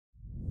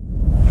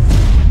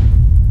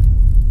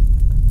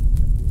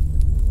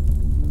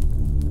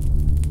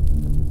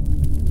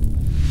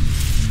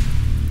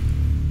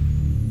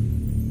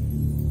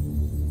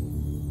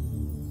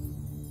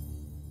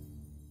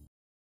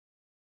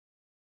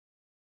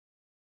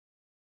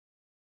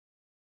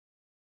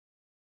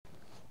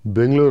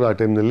ಬೆಂಗಳೂರು ಆ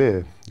ಟೈಮ್ನಲ್ಲಿ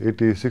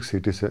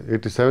 87,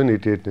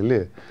 88ನಲ್ಲಿ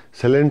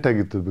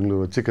ಸೈಲೆಂಟಾಗಿತ್ತು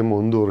ಬೆಂಗಳೂರು. ಹೆಚ್ಚು ಕಮ್ಮಿ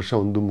 1 ವರ್ಷ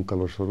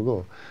 1.25 ವರ್ಷವರೆಗೂ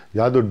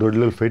ಯಾವುದೋ ದೊಡ್ಡ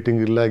ಲೆವೆಲ್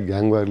ಫೈಟಿಂಗ್ ಇಲ್ಲ,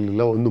 ಗ್ಯಾಂಗ್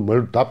ಆಗಲಿಲ್ಲ, ಒಂದು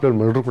ಟಾಪ್ ಲೆವೆಲ್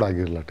ಮರ್ಡ್ರು ಕೂಡ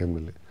ಆಗಿರಲಿಲ್ಲ ಆ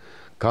ಟೈಮಲ್ಲಿ.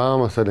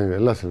 ಕಾಮ ಸರಿಯಾಗಿ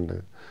ಎಲ್ಲ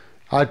ಸರಿಯಾಗಿ.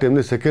 ಆ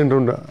ಟೈಮಲ್ಲಿ second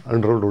round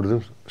underworld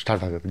rowdyism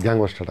start ಆಗುತ್ತೆ,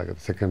 ಗ್ಯಾಂಗ್ ವಾರ್ ಸ್ಟಾರ್ಟ್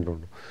ಆಗುತ್ತೆ ಸೆಕೆಂಡ್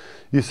ರೌಂಡು.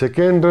 ಈ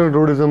ಸೆಕೆಂಡ್ ರೌಂಡ್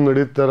ರೌಡಿಸಮ್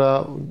ನಡೀತಾರ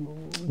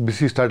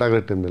ಬಿಸಿ ಸ್ಟಾರ್ಟ್ ಆಗೋ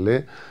ಟೈಮಲ್ಲಿ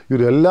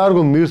ಇವ್ರು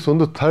ಎಲ್ಲರಿಗೂ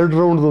ಮೀರಿಸೊಂದು ಥರ್ಡ್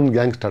ರೌಂಡ್ದು ಒಂದು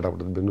ಗ್ಯಾಂಗ್ ಸ್ಟಾರ್ಟ್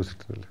ಆಗ್ಬಿಡುತ್ತೆ ಬೆಂಗಳೂರು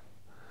ಸಿಟಿನಲ್ಲಿ.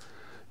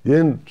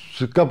 ಏನು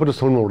ಸಿಕ್ಕಾಪಟ್ಟೆ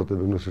ಸೌಂಡ್ ಮಾಡಿಬಿಡುತ್ತೆ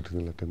ಬೆಂಗಳೂರು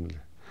ಸಿಟಿನಲ್ಲಿ ಆ ಟೈಮಲ್ಲಿ.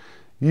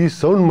 ಈ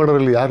ಸೌಂಡ್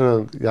ಮಾಡೋರಲ್ಲಿ ಯಾರು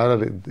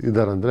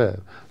ಇದ್ದಾರೆ ಅಂದರೆ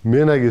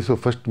ಮೇನಾಗಿ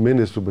ಫಸ್ಟ್ ಮೇನ್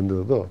ಹೆಸರು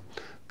ಬಂದಿರೋದು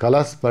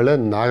ಕಲಾಸಪಾಳ್ಯ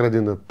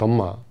ನಾಗರಾಜೇಂದ್ರ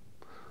ತಮ್ಮ,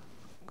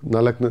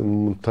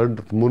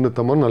 3ನೇ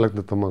ತಮ್ಮ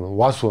 4ನೇ ತಮ್ಮನು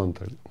ವಾಸು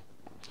ಅಂತೇಳಿ.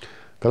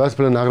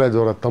 ಕಲಾಸಪಾಳ್ಯ ನಾಗರಾಜ್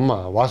ಅವರ ತಮ್ಮ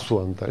ವಾಸು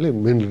ಅಂತೇಳಿ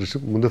ಮೇನ್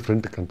ಲೀಡರ್ಶಿಪ್ ಮುಂದೆ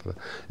ಫ್ರಂಟ್ ಕಾಣ್ತದೆ.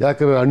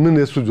 ಯಾಕಂದರೆ ಅಣ್ಣನ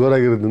ಹೆಸರು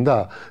ಜೋರಾಗಿರೋದ್ರಿಂದ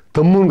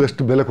ತಮ್ಮನಿಗೆ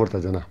ಅಷ್ಟು ಬೆಲೆ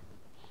ಕೊಡ್ತಾರೆ ಜನ.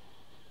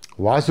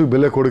 ವಾಸುಗೆ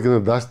ಬೆಲೆ ಕೊಡೋಕ್ಕಿಂತ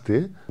ಜಾಸ್ತಿ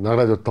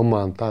ನಾಗರಾಜ್ ಅವ್ರ ತಮ್ಮ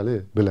ಅಂತ ಅಲ್ಲಿ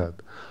ಬೆಲೆ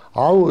ಆಗುತ್ತೆ.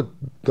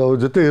 ಅವ್ರ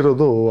ಜೊತೆ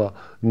ಇರೋದು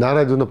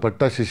ನಾಗರಾಜನ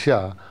ಪಟ್ಟ ಶಿಷ್ಯ.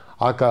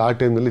 ಆ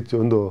ಟೈಮ್ನಲ್ಲಿ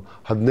ಒಂದು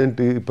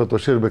 18-20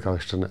 ವರ್ಷ ಇರಬೇಕು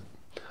ಅಷ್ಟೇ,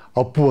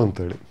 ಅಪ್ಪು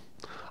ಅಂತೇಳಿ.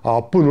 ಆ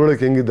ಅಪ್ಪು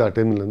ನೋಡೋಕೆ ಹೆಂಗಿದ್ದ ಆ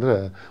ಟೈಮಲ್ಲಿ ಅಂದರೆ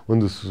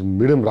ಒಂದು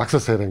ಮೀಡಿಯಮ್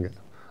ರಾಕ್ಷಸ ಇರೋಂಗೆ.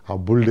 ಆ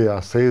ಬುಲ್ಡಿ, ಆ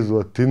ಸೈಜು,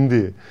 ಆ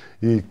ತಿಂದಿ,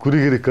 ಈ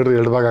ಕುರಿಗಿರಿ ಕಡ್ರೆ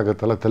ಎಡಭಾಗ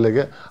ಆಗುತ್ತಲ್ಲ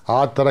ತಲೆಗೆ, ಆ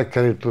ಥರ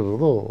ಕ್ಯಾರೆಕ್ಟರ್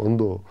ಇರೋದು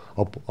ಒಂದು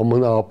ಅಪ್ಪು.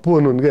 ಆ ಅಪ್ಪು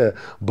ಅನ್ನೋನಿಗೆ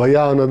ಭಯ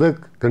ಅನ್ನೋದೇ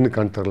ಕಣ್ಣಿಗೆ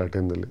ಕಾಣ್ತಾರಲ್ಲ ಆ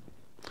ಟೈಮ್ನಲ್ಲಿ.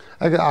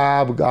 ಹಾಗೆ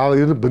ಆ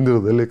ಇದು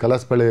ಬಂದಿರೋದು ಅಲ್ಲಿ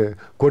ಕಲಾಸಪಾಳ್ಯ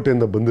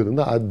ಕೋಟೆಯಿಂದ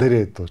ಬಂದಿರೋದ್ರಿಂದ ಆ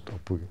ಧೈರ್ಯ ಇತ್ತು ಅಷ್ಟು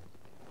ಅಪ್ಪುಗೆ.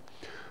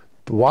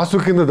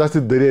 ವಾಸುಕ್ಕಿಂತ ಜಾಸ್ತಿ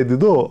ಧೈರ್ಯ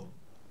ಇದ್ದಿದ್ದು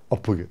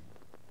ಅಪ್ಪುಗೆ.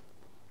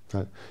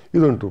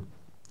 ಇದೊಂದು ಟ್ರೂಪ್.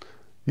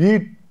 ಈ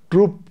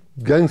ಟ್ರೂಪ್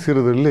ಗ್ಯಾಂಗ್ಸ್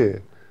ಇರೋದ್ರಲ್ಲಿ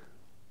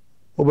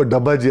ಒಬ್ಬ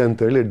ಡಬ್ಬಾಜಿ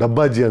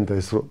ಅಂತ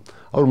ಹೆಸರು.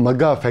 ಅವ್ರ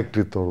ಮಗ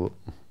ಫ್ಯಾಕ್ಟ್ರಿ ಇತ್ತು ಅವ್ರದ್ದು.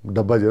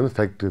 ಡಬ್ಬಾಜಿ ಅನ್ನೋ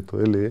ಫ್ಯಾಕ್ಟ್ರಿ ಇತ್ತು.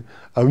 ಎಲ್ಲಿ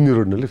ಅವೆನ್ಯೂ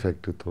ರೋಡ್ನಲ್ಲಿ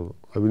ಫ್ಯಾಕ್ಟ್ರಿ ಇತ್ತು ಅವ್ರದ್ದು.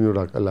 ಅವೆನ್ಯೂ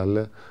ರೋಡ್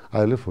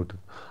ಅಲ್ಲೇ ಫೋಟೋ.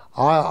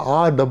 ಆ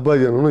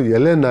ಡಬ್ಬಾಜಿ ಅನ್ನೋನು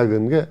ಎಲೆ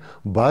ನಾಗನ್ಗೆ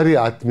ಭಾರಿ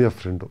ಆತ್ಮೀಯ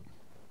ಫ್ರೆಂಡು,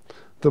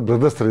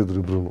 ಬ್ರದರ್ಸ್ ಥರ ಇದ್ರು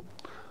ಇಬ್ಬರೂ.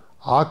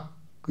 ಆ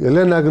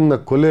ಎಲೆ ನಾಗನ್ನ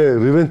ಕೊಲೆ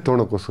ರಿವೆಂಜ್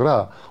ತೊಗೊಳಕ್ಕೋಸ್ಕರ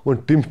ಒಂದು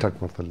ಟೀಮ್ ಸ್ಟಾರ್ಟ್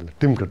ಮಾಡ್ತಾರೆ,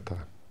 ಟೀಮ್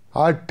ಕಟ್ತಾರೆ.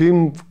 ಆ ಟೀಮ್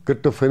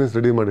ಕಟ್ಟು ಫೈನಾನ್ಸ್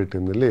ರೆಡಿ ಮಾಡೋ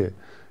ಟೈಮ್ನಲ್ಲಿ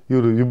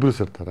ಇವರು ಇಬ್ಬರು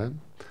ಸೇರ್ತಾರೆ.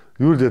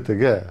 ಇವ್ರ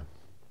ಜೊತೆಗೆ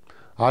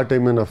ಆ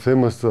ಟೈಮಿನ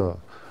ಫೇಮಸ್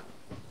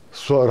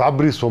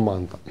ರಾಬ್ರಿ ಸೋಮ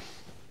ಅಂತ.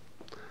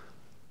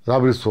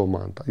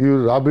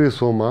 ಇವರು ರಾಬ್ರಿ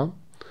ಸೋಮ,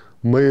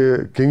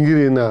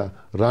 ಕೆಂಗಿರಿನ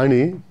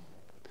ರಾಣಿ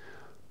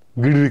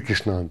ಗಿಡ್ರಿ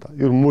ಕೃಷ್ಣ ಅಂತ.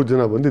 ಇವ್ರು 3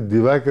 ಜನ ಬಂದು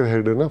ದಿವಾಕರ್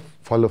ಹೆಗ್ಡೆನ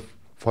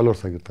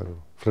ಫಾಲೋವರ್ಸ್ ಆಗಿರ್ತಾರೆ,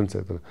 ಇವರು ಫ್ರೆಂಡ್ಸ್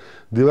ಆಗಿರ್ತಾರೆ.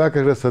 ದಿವಾಕರ್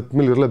ಹೆಗ್ಡೆ ಸತ್ತ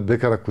ಮೇಲೆ ಇವರೆಲ್ಲ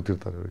ಬೇಕಾರಾಗಿ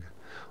ಕೂತಿರ್ತಾರೆ. ಇವರಿಗೆ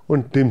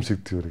ಒಂದು ಟೀಮ್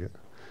ಸಿಕ್ತು ಇವರಿಗೆ.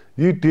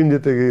 ಈ ಟೀಮ್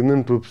ಜೊತೆಗೆ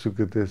ಇನ್ನೊಂದು ಟ್ರೂಪ್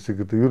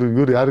ಸಿಗುತ್ತೆ.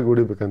 ಇವ್ರು ಯಾರಿಗೆ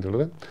ಹೊಡಿಬೇಕಂತ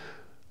ಹೇಳಿದ್ರೆ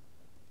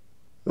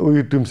ಈ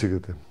ಟೀಮ್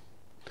ಸಿಗುತ್ತೆ.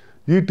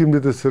 ಈ ಟೀಮ್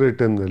ಜೊತೆ ಸೇರೋ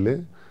ಟೈಮ್ನಲ್ಲಿ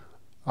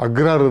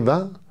ಅಗ್ರಾರದ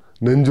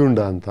ನಂಜುಂಡ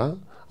ಅಂತ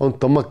ಅವನ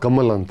ತಮ್ಮ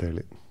ಕಮಲ್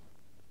ಅಂತೇಳಿ,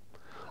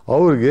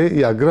 ಅವ್ರಿಗೆ ಈ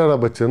ಅಗ್ರಾರ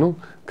ಬಚ್ಚನು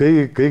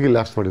ಕೈಗೆ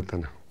ಲ್ಯಾಪ್ಸ್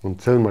ಮಾಡಿರ್ತಾನೆ, ಒಂದು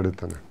ಸೇವ್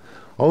ಮಾಡಿರ್ತಾನೆ.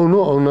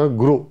 ಅವನ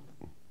ಗುರು,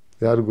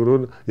 ಯಾರು ಗುರು?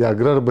 ಈ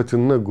ಅಗ್ರಾರ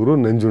ಬಚ್ಚನ ಗುರು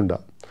ನಂಜುಂಡ.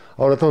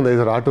 ಅವ್ರ ಹತ್ರ ಒಂದು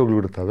 5 ಆಟೋಗಳು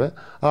ಇಡ್ತವೆ.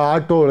 ಆ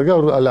ಆಟೋ ಒಳಗೆ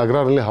ಅವರು ಅಲ್ಲಿ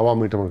ಅಗ್ರಾರಲ್ಲಿ ಹವಾ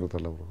ಮೀಟ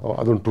ಮಾಡ್ಕೊತಾರಲ್ಲ ಅವರು,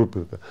 ಅದೊಂದು ಟ್ರೂಪ್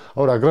ಇರುತ್ತೆ.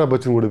 ಅವ್ರು ಅಗ್ರಾರ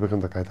ಬಚ್ಚನ್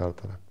ಹೊಡಿಬೇಕಂತ ಕಾಯ್ತಾ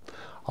ಇರ್ತಾರೆ.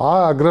 ಆ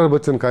ಅಗ್ರಾರ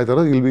ಬಚ್ಚನ್ ಕಾಯ್ತಾ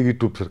ಇರೋದು ಇಲ್ಲಿ ಈ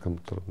ಟ್ರೂಪ್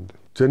ಸೇರ್ಕೊಂತಾರೆ.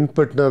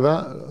 ಚನ್ನಪಟ್ಟಣದ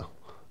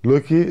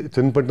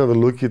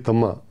ಲೋಕಿ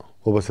ತಮ್ಮ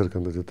ಒಬ್ಬ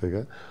ಸೇರ್ಕೊಂತ ಜೊತೆಗೆ.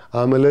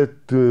 ಆಮೇಲೆ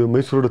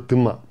ಮೈಸೂರು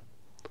ತಿಮ್ಮ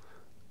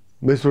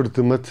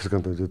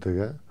ಸೇರ್ಕೊಂತ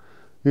ಜೊತೆಗೆ.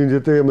 ಈ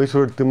ಜೊತೆಗೆ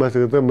ಮೈಸೂರು ತಿಮ್ಮ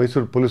ಸಿಗುತ್ತೆ.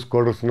 ಮೈಸೂರು ಪೊಲೀಸ್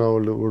ಕ್ವಾರ್ಟರ್ಸ್ನ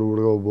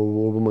ಹುಡುಗ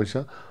ಒಬ್ಬ ಮನುಷ್ಯ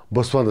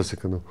ಬಸವ ಅಂತ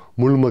ಸಿಕ್ಕನು.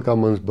 ಮುಳ್ಮಕ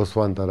ಬಸವ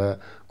ಅಂತಾರೆ,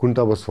 ಕುಂಟ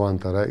ಬಸವ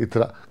ಅಂತಾರೆ, ಈ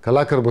ಥರ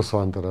ಕಲಾಕರ ಬಸವ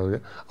ಅಂತಾರೆ ಅವ್ರಿಗೆ.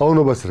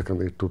 ಅವನೊಬ್ಬ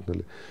ಸೇರ್ಕೊಂಡ ಈ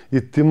ಟ್ರೂಪ್ನಲ್ಲಿ. ಈ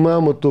ತಿಮ್ಮ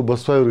ಮತ್ತು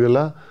ಬಸವ ಇವರೆಲ್ಲ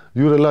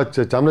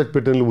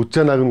ಚಾಮರಾಜಪೇಟೆಯಲ್ಲಿ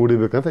ಹುಚ್ಚನಾಗನ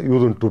ಹೊಡಿಬೇಕಂತ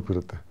ಇವ್ರದೊಂದು ಟ್ರೂಪ್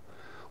ಇರುತ್ತೆ.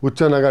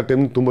 ಹುಚ್ಚನಾಗ ಆ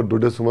ಟೈಮ್ ತುಂಬ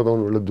ದೊಡ್ಡ ಸುಮಾರು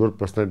ಅವ್ನು ಒಳ್ಳೆ ದೊಡ್ಡ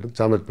ಪರ್ಸನಾಲಿಟಿ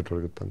ಚಾಮರಾಜಪೇಟೆ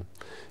ಒಳಗಿರ್ತಾನೆ.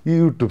 ಈ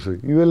ಟ್ರೂಪ್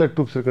ಇವೆಲ್ಲ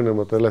ಟ್ರೂಪ್ ಸೇರ್ಕೊಂಡು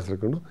ಮತ್ತೆಲ್ಲ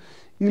ಸೇರ್ಕೊಂಡು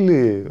ಇಲ್ಲಿ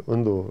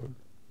ಒಂದು.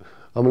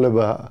 ಆಮೇಲೆ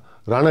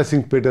ರಾಣಾ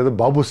ಸಿಂಗ್ ಪೇಟೆಯಾದ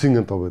ಬಾಬು ಸಿಂಗ್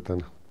ಅಂತ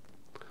ಹೋಗ್ತಾನೆ.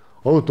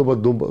 ಅವನು ತುಂಬ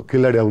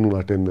ಕಿಲ್ಲಾಡಿ ಅವನು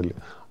ಆ ಟೈಮ್ನಲ್ಲಿ.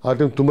 ಆ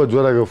ಟೈಮ್ ತುಂಬ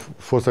ಜೋರಾಗಿ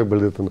ಫೋರ್ಸಾಗಿ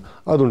ಬೆಳೆದಿರ್ತಾನೆ.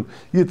 ಅದೊಂದು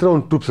ಈ ಥರ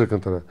ಒಂದು ಟ್ರೂಪ್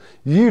ಸೇರ್ಕೊಂತಾರೆ.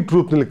 ಈ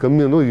ಟ್ರೂಪ್ನಲ್ಲಿ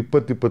ಕಮ್ಮಿ ಅನ್ನೋ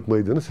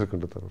 20-25 ಜನ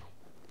ಸೇರ್ಕೊಂಡಿರ್ತಾರೆ ಅವರು.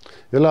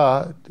 ಎಲ್ಲ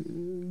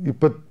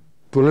 20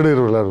 ಒಳಗಡೆ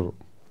ಇರೋರು ಎಲ್ಲರೂ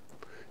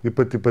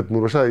 20-23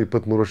 ವರ್ಷ,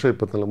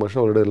 24 ವರ್ಷ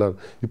ಒಳಗಡೆ ಎಲ್ಲರೂ.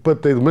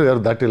 25 ಮೇಲೆ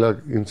ಯಾರು ದಾಟಿಲ್ಲ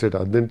ಇನ್ಸೈಡ್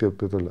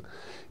 18-20 ಇಲ್ಲ.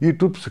 ಈ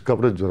ಟ್ರೂಪ್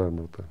ಸಿಕ್ಕಾಪಟ್ಟೆ ಜೋರಾಗಿ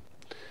ಮಾಡ್ತಾರೆ.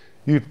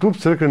 ಈ ಟ್ರೂಪ್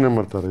ಸೇರ್ಕೊಂಡು ಏನು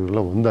ಮಾಡ್ತಾರೆ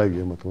ಇವರೆಲ್ಲ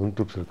ಒಂದಾಗಿ ಮತ್ತು ಒಂದು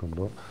ಟ್ರೂಪ್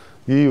ಸೇರ್ಕೊಂಡು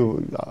ಈ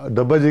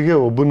ಡಬ್ಬಾಜಿಗೆ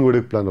ಒಬ್ಬನ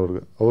ಹೊಡೆಯೋಕ್ಕೆ ಪ್ಲಾನ್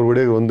ಅವ್ರ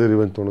ಹೊಡೆಯೋಕೆ ಒಂದೇ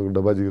ರಿವೆಂಜ್ ತೊಗೊಂಡು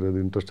ಡಬ್ಬಾಜಿಗೆ ಇರೋದು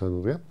ಇಂಟ್ರೆಸ್ಟ್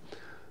ಆದವ್ರಿಗೆ.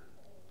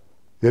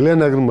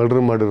 ಎಲೆನಾಗನ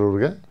ಮರ್ಡರ್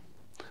ಮಾಡಿರೋರಿಗೆ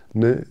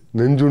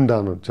ನಂಜುಂಡ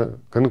ಅನ್ನೋ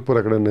ಕನಕಪುರ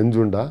ಕಡೆ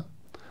ನಂಜುಂಡ,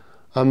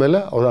 ಆಮೇಲೆ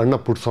ಅವ್ರ ಅಣ್ಣ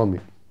ಪುಟ್ಟಸ್ವಾಮಿ,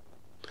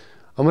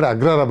 ಆಮೇಲೆ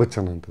ಅಗ್ರಾರ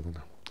ಬಚ್ಚನ್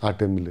ಅಂತದನ್ನು. ಆ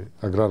ಟೈಮಲ್ಲಿ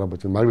ಅಗ್ರಾರ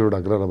ಬಚ್ಚನ್, ಮಾಗಡಿ ರೋಡ್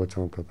ಅಗ್ರಾರ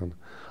ಬಚ್ಚನ್ ಅಂತ ತಾನೆ.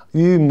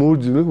 ಈ 3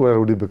 ಜನಕ್ಕೆ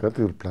ಹೊಡಿಬೇಕಂತ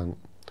ಇವ್ರ ಪ್ಲಾನು.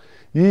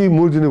 ಈ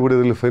 3 ಜನಕ್ಕೆ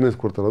ಹೊಡೆಯೋದ್ರಲ್ಲಿ ಫೈನಾನ್ಸ್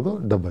ಕೊಡ್ತಾರೋದು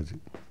ಡಬ್ಬಾಜಿ.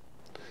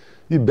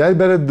 ಈ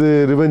ಬೇರೆ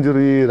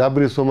ರಿವೆಂಜರು ಈ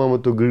ರಾಬ್ರಿ ಸೋಮ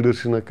ಮತ್ತು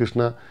ಗಿರಿದರ್ಶನ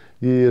ಕೃಷ್ಣ,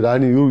 ಈ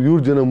ರಾಣಿ, ಇವ್ರ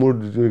ಜನ 3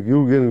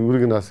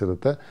 ಇವ್ರಿಗೇನು ಆಸೆ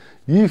ಇರುತ್ತೆ.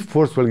 ಈ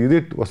ಫೋರ್ಸ್ ಒಳಗೆ ಇದೇ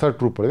ಹೊಸ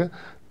ಟ್ರೂಪ್ ಒಳಗೆ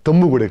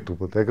ತಂಬುಗೆ ಹೊಡೆಯೋಕ್ಕೆ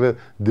ಟ್ರೂಪ್ ಇರುತ್ತೆ. ಯಾಕಂದರೆ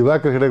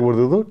ದಿವಾಕರ್ ಹೆಡೆಗೆ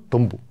ಹೊಡೆಯೋದು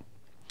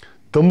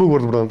ತಂಬುಗೆ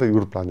ಹೊಡೆದ್ಬಿಡೋ ಅಂತ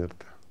ಇವ್ರ ಪ್ಲಾನ್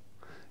ಇರುತ್ತೆ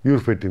ಇವ್ರ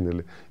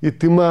ಫೈಟಿಂಗಲ್ಲಿ. ಈ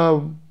ತಿಮ್ಮ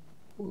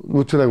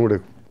ಹುಚ್ಚನಾಗಿ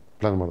ಹೊಡೆಯೋಕ್ಕೆ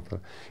ಪ್ಲಾನ್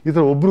ಮಾಡ್ತಾರೆ. ಈ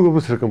ಥರ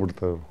ಒಬ್ರಿಗೊಬ್ರು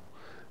ಸೇರ್ಕೊಂಡ್ಬಿಡ್ತಾರೆ ಅವರು.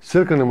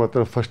 ಸೇರ್ಕೊಂಡು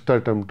ಮಾಡ್ತಾರೆ. ಫಸ್ಟ್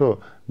ಅಟೆಂಪ್ಟು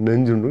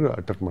ನಂಜುಂಡಿಗೆ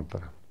ಅಟೆಂಪ್ಟ್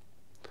ಮಾಡ್ತಾರೆ.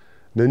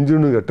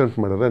 ನಂಜುಂಡಿಗೆ ಅಟೆಂಪ್ಟ್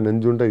ಮಾಡಿದ್ರೆ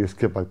ನಂಜುಂಡ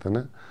ಎಸ್ಕೇಪ್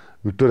ಆಗ್ತಾನೆ.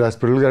 ವಿಕ್ಟೋರಿಯಾ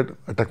ಹಾಸ್ಪಿಟಲ್ಗೆ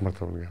ಅಟ್ಯಾಕ್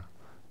ಮಾಡ್ತಾರೆ ಅವನಿಗೆ.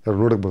 ಯಾರು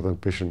ನೋಡೋಕ್ಕೆ ಬರ್ತಾನೆ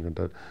ಪೇಷಂಟ್ ಗಂಟ.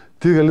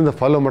 ತಿರ್ಗಿ ಅಲ್ಲಿಂದ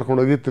ಫಾಲೋ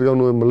ಮಾಡ್ಕೊಂಡೋಗಿ ತಿರ್ಗಿ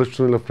ಅವನು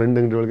ಮಲ್ಲೇಶ್ವರ ಫ್ರೆಂಡ್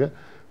ಅಂಗಡಿ ಒಳಗೆ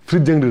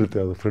ಫ್ರಿಜ್ ಅಂಗಡಿ ಇರುತ್ತೆ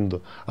ಅದು ಫ್ರೆಂಡ್ದು,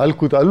 ಅಲ್ಲಿ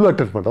ಕೂತು ಅಲ್ಲೂ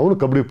ಅಟೆಂಪ್ಟ್ ಮಾಡ್ತಾನೆ. ಅವನು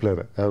ಕಬಡ್ಡಿ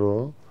ಪ್ಲೇಯರ್, ಯಾರು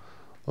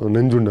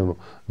ನಂಜುಂಡನು.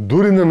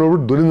 ದೂರಿಂದ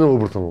ನೋಡ್ಬಿಟ್ಟು ದೂರಿಂದ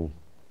ಹೋಗ್ಬಿಡ್ತಾನೆ ಅವನು.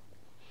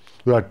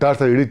 ಇವಾಗ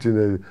ಅಟ್ಟಾಡ್ತಾ ಇಡೀ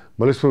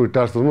ಮಲ್ಲೇಶ್ವರ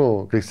ಇಟ್ಟಾಡ್ಸ್ರೂ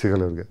ಕೈಗೆ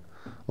ಸಿಗಲ್ಲ ಅವ್ರಿಗೆ.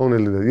 ಅವನು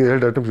ಎಲ್ಲಿದೆ ಈ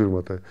 2 ಅಟೆಂಪ್ಟ್ ಶುರು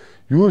ಮಾಡ್ತಾರೆ.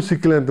 ಇವನು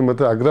ಸಿಕ್ಕಿಲ್ಲ ಅಂತ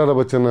ಮತ್ತೆ ಅಗ್ರಹಾರ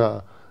ಬಚ್ಚನ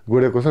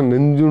ಗೋಡೆಗೋಸ್ಕರ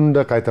ನಂಜುಂಡ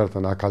ಕಾಯ್ತಾ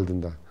ಇರ್ತಾನೆ ಆ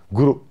ಕಾಲದಿಂದ.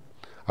 ಗುರು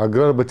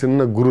ಅಗ್ರಹಾರ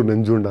ಬಚ್ಚನ ಗುರು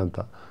ನಂಜುಂಡ ಅಂತ,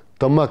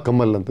 ತಮ್ಮ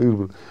ಕಮಲ್ ಅಂತ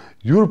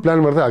ಇವ್ರು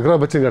ಪ್ಲ್ಯಾನ್ ಮಾಡ್ತಾರೆ. ಅಗ್ರಹಾರ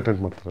ಬಚ್ಚನ್ಗೆ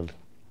ಅಟೆಂಪ್ಟ್ ಮಾಡ್ತಾರೆ ಅಲ್ಲಿ.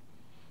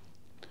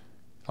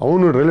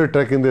 ಅವನು ರೈಲ್ವೆ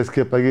ಟ್ರ್ಯಾಕಿಂದ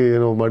ಎಸ್ಕೇಪ್ ಆಗಿ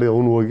ಏನೋ ಮಾಡಿ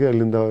ಅವನು ಹೋಗಿ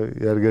ಅಲ್ಲಿಂದ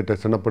ಯಾರು ಗೇಟ್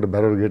ಸಣ್ಣಪಟ್ಟ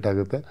ಬೇರೆಯವ್ರ ಗೇಟ್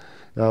ಆಗುತ್ತೆ.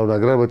 ಅವ್ನು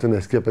ಅಗ್ರಹಾರ ಬಚ್ಚನ್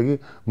ಎಸ್ಕೇಪ್ ಆಗಿ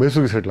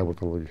ಮೈಸೂರಿಗೆ ಸೆಟ್ಲ್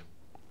ಆಗ್ಬಿಡ್ತಾನೆ ಹೋಗಿ.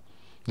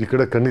 ಈ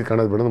ಕಡೆ ಕಣ್ಣಿಗೆ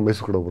ಕಾಣೋದು ಬೇಡ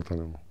ಮೈಸೂರು ಕಡೆ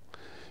ಹೋಗ್ಬಿಡ್ತಾನೆ ಅವನು.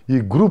 ಈ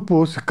ಗ್ರೂಪು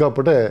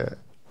ಸಿಕ್ಕಾಪಟ್ಟೆ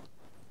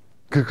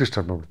ಕಿರಿಕಿರಿ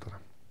ಸ್ಟಾರ್ಟ್ ಮಾಡಿಬಿಡ್ತಾರೆ.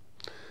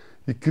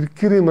 ಈ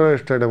ಕಿರಿಕಿರಿ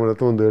ಸ್ಟಾರ್ಟ್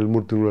ಮಾಡುತ್ತೆ. ಒಂದು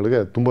 2-3 ತಿಂಗಳೊಳಗೆ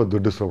ತುಂಬ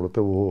ದೊಡ್ಡ ಹೆಸರು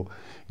ಆಗ್ಬಿಡುತ್ತೆ.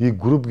 ಈ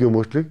ಗ್ರೂಪ್ಗೆ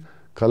ಮೋಸ್ಟ್ಲಿ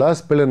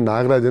ಕಲಾಸ್ಪೇಳೆ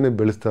ನಾಗರಾಜನೇ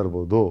ಬೆಳೆಸ್ತಾ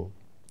ಇರ್ಬೋದು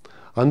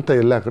ಅಂತ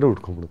ಎಲ್ಲ ಕಡೆ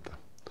ಉಟ್ಕೊಂಡ್ಬಿಡುತ್ತೆ.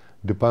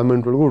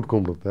 ಡಿಪಾರ್ಟ್ಮೆಂಟ್ ಒಳಗೂ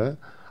ಉಟ್ಕೊಂಡ್ಬಿಡುತ್ತೆ,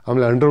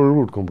 ಆಮೇಲೆ ಅಂಡರ್ ಒಳಗೂ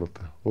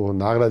ಉಟ್ಕೊಂಡ್ಬಿಡುತ್ತೆ.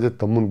 ನಾಗರಾಜ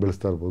ತಮ್ಮನ್ನು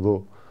ಬೆಳೆಸ್ತಾ ಇರ್ಬೋದು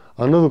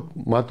ಅನ್ನೋದು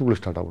ಮಾತುಗಳು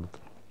ಸ್ಟಾರ್ಟ್ ಆಗ್ಬಿಡುತ್ತೆ.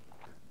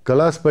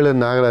 ಕಲಾಸ್ಪೇಳೆ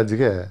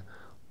ನಾಗರಾಜಿಗೆ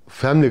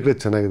ಫ್ಯಾಮಿಲಿ ಕಡೆ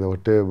ಚೆನ್ನಾಗಿದೆ,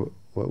 ಹೊಟ್ಟೆ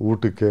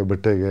ಊಟಕ್ಕೆ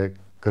ಬಟ್ಟೆಗೆ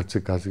ಖರ್ಚು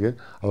ಕಾಸಿಗೆ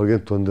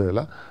ಅವ್ರಿಗೇನು ತೊಂದರೆ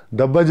ಇಲ್ಲ.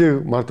 ಡಬ್ಬಾಜಿ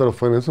ಮಾಡ್ತಾರೋ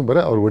ಫೈನಾನ್ಸು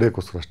ಬರೀ ಅವ್ರು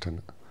ಹೊಡೆಯೋಕ್ಕೋಸ್ಕರ ಅಷ್ಟೇ.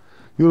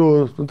 ಇವರು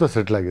ಅಂತ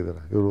ಸೆಟ್ಲ್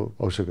ಆಗಿದ್ದಾರೆ, ಇವರು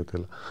ಅವಶ್ಯಕತೆ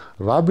ಇಲ್ಲ.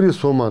 ರಾಬ್ರಿ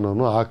ಸೋಮ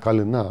ಅನ್ನೋನು ಆ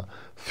ಕಾಲಿನ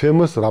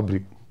ಫೇಮಸ್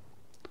ರಾಬ್ರಿ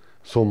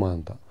ಸೋಮ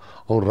ಅಂತ.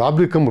 ಅವ್ನು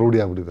ರಾಬ್ರಿ ಕಮ್ ರೌಡಿ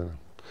ಆಗ್ಬಿಟ್ಟಿದ್ದಾನೆ.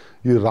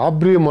 ಈ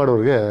ರಾಬ್ರಿ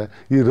ಮಾಡೋರಿಗೆ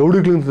ಈ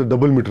ರೌಡಿಗಳಿಂದ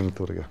ಡಬಲ್ ಮೀಟರ್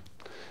ಇರುತ್ತೆ ಅವ್ರಿಗೆ.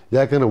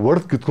 ಯಾಕೆಂದರೆ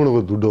ಒಡೆದು ಕಿತ್ಕೊಂಡು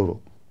ಹೋಗೋದು ದುಡ್ಡವರು,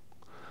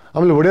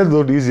 ಆಮೇಲೆ ಹೊಡೆಯೋದು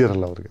ದೊಡ್ಡ ಈಸಿ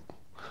ಇರಲ್ಲ ಅವ್ರಿಗೆ.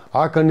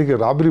 ಆ ಕಣ್ಣಿಗೆ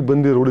ರಾಬ್ರಿ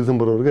ಬಂದು ರೌಡಿಸಮ್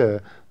ಬರೋರಿಗೆ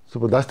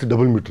ಸ್ವಲ್ಪ ಜಾಸ್ತಿ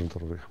ಡಬಲ್ ಮೀಟ್ರ್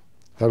ಅಂತಾರೆ ಅವ್ರಿಗೆ,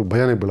 ಯಾರಿಗೂ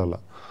ಭಯನೇ ಬೀಳಲ್ಲ.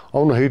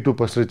 ಅವನು ಹೈಟು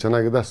ಪರ್ಸೆಂಟೇಜ್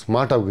ಚೆನ್ನಾಗಿದ್ದ,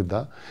 ಸ್ಮಾರ್ಟ್ ಆಗಿದ್ದ,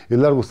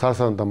 ಎಲ್ಲರಿಗೂ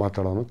ಸಾಹಸ ಅಂತ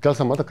ಮಾತಾಡೋನು,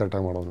 ಕೆಲಸ ಮಾತ್ರ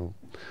ಕರೆಕ್ಟಾಗಿ ಮಾಡೋನು.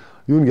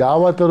 ಇವ್ನಿಗೆ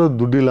ಯಾವ ಥರ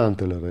ದುಡ್ಡಿಲ್ಲ ಅಂತ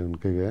ಹೇಳಿದ್ರೆ ಇವನ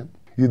ಕೈಗೆ.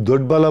 ಈ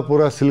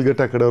ದೊಡ್ಡಬಳ್ಳಾಪುರ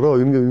ಸಿಲ್ಗೆಟ್ಟ ಕಡೆಯವರು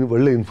ಇವ್ನಿಗೆ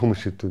ಒಳ್ಳೆ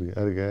ಇನ್ಫಾರ್ಮೇಷನ್ ಇತ್ತು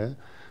ಯಾರಿಗೆ,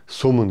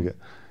 ಸೋಮನ್ಗೆ.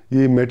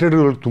 ಈ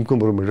ಮೆಟೀರಿಯಲ್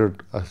ತುಂಬ್ಕೊಂಬರೋ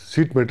ಆ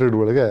ಸೀಟ್ ಮೆಟೀರಿಯಲ್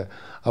ಒಳಗೆ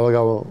ಅವಾಗ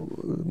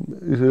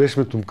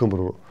ರೇಷ್ಮೆ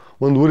ತುಂಬ್ಕೊಂಬರೋರು.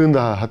 ಒಂದು ಊರಿಂದ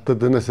 10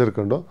 ಜನ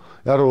ಸೇರ್ಕೊಂಡು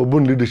ಯಾರೋ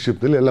ಒಬ್ಬನ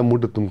ಲೀಡರ್ಶಿಪ್ನಲ್ಲಿ ಎಲ್ಲ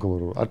ಮೂಟೆ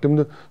ತುಂಬ್ಕೊಂಬರೋರು. ಆ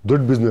ಟೈಮ್ದು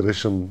ದೊಡ್ಡ ಬಿಸ್ನೆಸ್,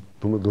 ರೇಷನ್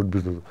ತುಂಬ ದೊಡ್ಡ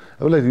ಬಿಸ್ನೆಸ್.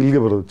 ಅವೆಲ್ಲ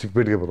ಇಲ್ಲಿಗೆ ಬರೋದು,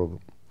 ಚಿಕ್ಕಪೇಟೆಗೆ ಬರೋದು.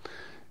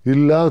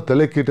 ಇಲ್ಲ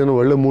ತಲೆ ಕೀಟೇನೋ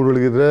ಒಳ್ಳೆ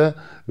ಮೂಡೊಳಗಿದ್ರೆ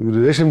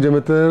ರೇಷ್ಮೆ ಜಮೆ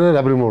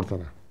ರಾಬರಿ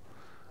ಮಾಡ್ತಾನೆ,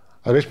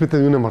 ಆ ರೇಷ್ಮೆ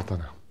ಇವನೇ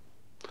ಮಾಡ್ತಾನೆ.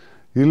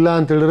 ಇಲ್ಲ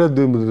ಅಂತೇಳಿದ್ರೆ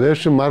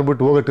ರೇಷ್ಮೆ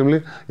ಮಾರ್ಬಿಟ್ಟು ಹೋಗೋ ಟೈಮ್ಲಿ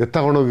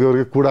ಎತ್ತಾಕೊಂಡೋಗಿ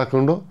ಅವ್ರಿಗೆ ಕೂಡ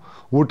ಹಾಕ್ಕೊಂಡು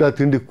ಊಟ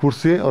ತಿಂಡಿ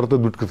ಕೂಡಿಸಿ ಅವ್ರ ಹತ್ರ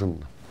ದುಡ್ಡು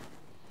ಕಿತ್ತಾನೆ.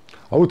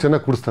 ಅವು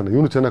ಚೆನ್ನಾಗಿ ಕುಡಿಸ್ತಾನೆ,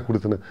 ಇವನು ಚೆನ್ನಾಗಿ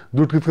ಕುಡಿತಾನೆ,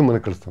 ದುಡ್ಡು ಕಿತ್ಕೊಂಡು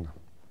ಮನೆಗೆ ಕಳಿಸ್ತಾನೆ.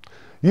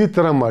 ಈ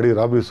ಥರ ಮಾಡಿ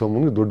ರಾಬ್ರಿ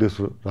ಸೋಮನಿಗೆ ದೊಡ್ಡ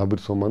ಹೆಸರು. ರಾಬ್ರಿ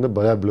ಸೋಮ ಅಂದರೆ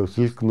ಭಯ ಬೀಳೋ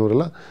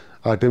ಸಿಲ್ಕ್ನವರೆಲ್ಲ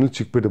ಆ ಟೈಮಲ್ಲಿ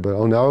ಚಿಕ್ಕಪೇಟೆ ಭಯ.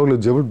 ಅವ್ನು ಯಾವಾಗಲೂ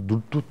ಜೇಬು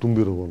ದುಡ್ಡು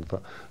ತುಂಬಿರೋ ಅಂತ.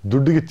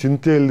 ದುಡ್ಡಿಗೆ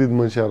ಚಿಂತೆ ಇಲ್ದಿದ್ದ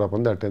ಮನುಷ್ಯ ಯಾರಪ್ಪ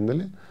ಅಂದರೆ ಆ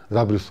ಟೈಮ್ನಲ್ಲಿ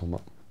ರಾಬ್ರಿ ಸೋಮ.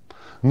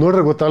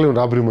 ನೋಡ್ರೆ ಗೊತ್ತಾಗಲಿ ಇವ್ನು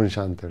ರಾಬ್ರಿ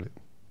ಮನುಷ್ಯ ಅಂತೇಳಿ.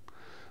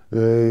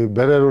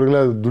 ಬೇರೆಯವ್ರಿಗೆಲ್ಲ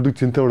ದುಡ್ಡಿಗೆ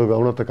ಚಿಂತೆ ಒಳಗೆ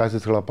ಅವನ ಹತ್ರ ಕಾಸು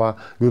ಇಸ್ಕೊಳಪ್ಪ,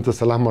 ಇವತ್ತು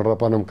ಸಲಾಹ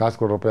ಮಾಡ್ರಪ್ಪ, ನಮ್ಗೆ ಕಾಸು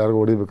ಕೊಡ್ರಪ್ಪ, ಯಾರಿಗೂ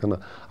ಹೊಡಿಬೇಕನ್ನ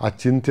ಆ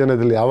ಚಿಂತೆ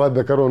ಅನ್ನೋದಿಲ್ಲ. ಯಾವಾಗ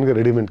ಬೇಕಾದ್ರೂ ಅವ್ನಿಗೆ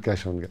ರೆಡಿಮೇಡ್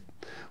ಕ್ಯಾಶ್ ಅವ್ನಿಗೆ.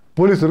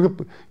 ಪೊಲೀಸರಿಗೆ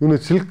ಇವನು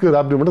ಸಿಲ್ಕ್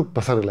ರಾಬ್ರಿ ಮಾಡೋಕ್ಕೆ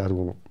ಪಸಾರಿಲ್ಲ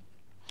ಯಾರಿಗೂ.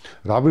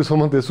 ರಾಬ್ರಿ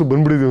ಸೋಮ ಅಂತ ಹೆಸರು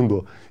ಬಂದ್ಬಿಟ್ಟಿದೆ ಒಂದು.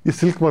 ಈ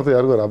ಸಿಲ್ಕ್ ಮಾಡ್ತಾ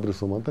ಯಾರಿಗೂ ರಾಬ್ರಿ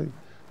ಸೋಮ ಅಂತ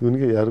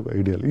ಇವನಿಗೆ ಯಾರಿಗೂ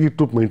ಐಡಿಯಾ ಇಲ್ಲ. ಈ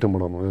ಟ್ರೂಪ್ ಮೈಂಟೈನ್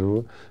ಮಾಡೋನು ಯಾರು,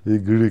 ಈ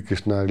ಗಿಳಿ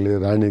ಕೃಷ್ಣ ಆಗಲಿ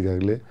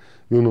ರಾಣಿಗಾಗಲಿ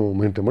ಇವನು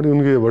ಮೈಂಟೈನ್ ಮಾಡಿ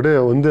ಇವನಿಗೆ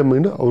ಒಂದೇ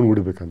ಮೈಂಡ್ ಅವ್ನು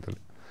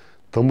ಹೊಡಿಬೇಕಂತೇಳಿ,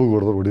 ತಮ್ಮಿಗೆ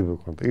ಹೊಡೆದವ್ರು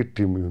ಹೊಡಿಬೇಕು ಅಂತ ಈ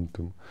ಟೀಮ್.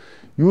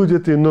 ಇವ್ರ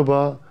ಜೊತೆ ಇನ್ನೊಬ್ಬ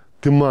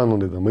ತಿಮ್ಮ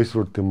ಅನ್ನೋದಿದ್ದ,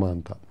 ಮೈಸೂರು ತಿಮ್ಮ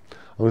ಅಂತ.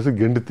 ಅವನ ಹೆಸರು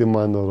ಗೆಂಡಿ ತಿಮ್ಮ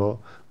ಅನ್ನೋರು,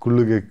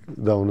 ಕುಳ್ಳಿಗೆ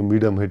ಅವನು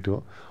ಮೀಡಿಯಮ್ ಹೈಟು.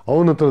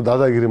 ಅವನ ಹತ್ರ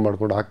ದಾದಾಗಿರಿ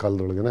ಮಾಡ್ಕೊಂಡು ಆ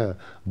ಕಾಲದೊಳಗೆ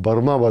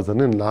ಬರ್ಮಾ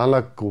ಬಾಜಾರ್ನೇ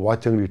 4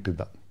 ವಾಚ್ ಅಂಗಡಿ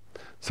ಇಟ್ಟಿದ್ದ,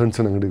 ಸಣ್ಣ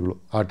ಸಣ್ಣ ಅಂಗಡಿಗಳು.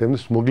 ಆ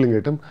ಟೈಮಲ್ಲಿ ಸ್ಮಗ್ಲಿಂಗ್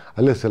ಐಟಮ್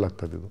ಅಲ್ಲೇ ಸೇಲ್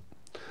ಆಗ್ತಾಯಿದ್ದು.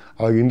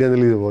 ಆವಾಗ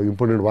ಇಂಡಿಯಾದಲ್ಲಿ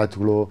ಇಂಪಾರ್ಟೆಂಟ್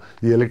ವಾಚ್ಗಳು,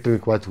 ಈ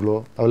ಎಲೆಕ್ಟ್ರಾನಿಕ್ ವಾಚ್ಗಳು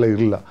ಅವೆಲ್ಲ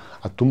ಇರಲಿಲ್ಲ.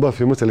 ಅದು ತುಂಬ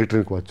ಫೇಮಸ್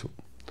ಎಲೆಕ್ಟ್ರಾನಿಕ್ ವಾಚು.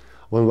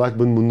 ಒಂದು ವಾಚ್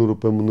ಬಂದು 300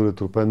 ರೂಪಾಯಿ,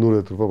 350 ರೂಪಾಯಿ,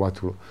 150 ರೂಪಾಯಿ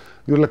ವಾಚ್ಗಳು.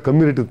 ಇವರೆಲ್ಲ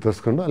ಕಮ್ಮಿ ರೇಟಿಗೆ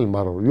ತರಿಸ್ಕೊಂಡು ಅಲ್ಲಿ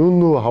ಮಾರೋರು.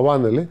 ಇವನು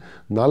ಹವಾನಲ್ಲಿ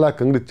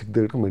 4 ಅಂಗಡಿ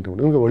ಚಿಕ್ಕದಾಗಿ ಇಟ್ಕೊಂಡು ಮೈಂಟೈನ್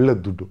ಮಾಡಿ ಇವನಿಗೆ ಒಳ್ಳೆ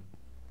ದುಡ್ಡು.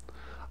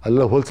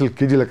 ಅಲ್ಲ ಹೋಲ್ಸೇಲ್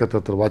KG ಲೆಕ್ಕ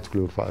ತರ್ತಾರೆ ವಾಚ್ಗಳು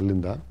ಇವ್ರು.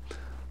 ಅಲ್ಲಿಂದ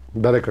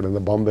ಬೇರೆ ಕಡೆಯಿಂದ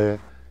ಬಾಂಬೆ,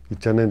 ಈ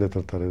ಚೆನ್ನೈಯಿಂದ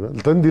ತರ್ತಾರೆ.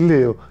 ಇದು ತಂದು ಇಲ್ಲಿ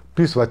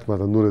ಪೀಸ್ ವಾಚ್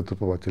ಮಾತ್ರ 150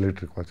 ರೂಪಾಯಿ ವಾಚ್,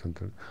 ಎಲೆಕ್ಟ್ರಿಕ್ ವಾಚ್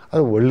ಅಂತೇಳಿ.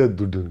 ಅದು ಒಳ್ಳೆ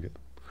ದುಡ್ಡು ಇವನಿಗೆ.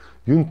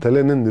 ಇವನು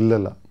ತಲೆನೇ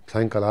ನಿಲ್ಲಲ್ಲ.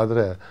 ಸಾಯಂಕಾಲ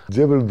ಆದರೆ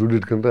ಜೇಬಲ್ಲಿ ದುಡ್ಡು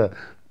ಇಟ್ಕೊಂಡ್ರೆ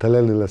ತಲೆ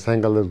ನಿಲ್ಲ.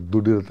 ಸಾಯಂಕಾಲದಲ್ಲಿ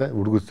ದುಡ್ಡು ಇರುತ್ತೆ,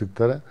 ಹುಡುಗರು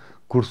ಸಿಗ್ತಾರೆ,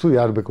 ಕುಡಿಸು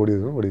ಯಾರು ಬೇಕು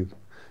ಹೊಡಿಯೋದು.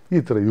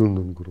 ಈ ಥರ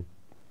ಇವನೊಂದು ಗ್ರೂಪ್.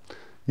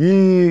 ಈ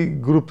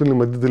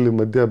ಗ್ರೂಪ್ನಲ್ಲಿ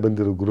ಮಧ್ಯ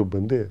ಬಂದಿರೋ ಗ್ರೂಪ್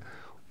ಬಂದು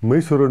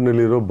ಮೈಸೂರು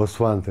ರೋಡ್ನಲ್ಲಿರೋ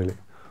ಬಸವ ಅಂತೇಳಿ,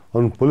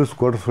 ಅವ್ನು ಪೊಲೀಸ್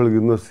ಕ್ವಾರ್ಟರ್ಸ್ ಒಳಗೆ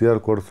ಇನ್ನೂ CR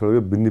ಕ್ವಾರ್ಟರ್ಸ್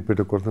ಒಳಗೆ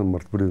ಬಿನ್ನಿಪೇಟೆ ಕ್ವಾರ್ಟರ್ಸ್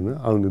ಮರ್ತ್ಬಿಟ್ಟಿದ್ದಾನೆ.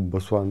 ಅವನಿದ್ದು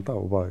ಬಸವ ಅಂತ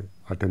ಒಬ್ಬ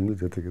ಆ ಟೈಮ್ನಲ್ಲಿ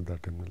ಜೊತೆಗಿದ್ದ. ಆ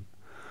ಟೈಮ್ನಲ್ಲಿ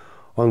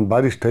ಅವ್ನು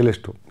ಭಾರಿ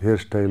ಸ್ಟೈಲಿಸ್ಟು,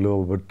 ಹೇರ್ ಸ್ಟೈಲು,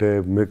 ಬಟ್ಟೆ,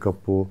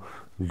 ಮೇಕಪ್ಪು,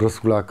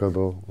 ಡ್ರೆಸ್ಗಳು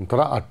ಹಾಕೋದು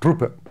ಒಂಥರ ಆ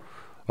ಟ್ರೂಪೆ.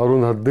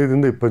 ಅವರೊಂದು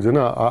 15 20 ಜನ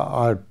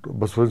ಆ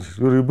ಬಸವ.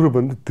 ಇವರಿಬ್ಬರು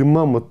ಬಂದು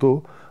ತಿಮ್ಮ ಮತ್ತು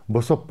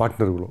ಬಸವ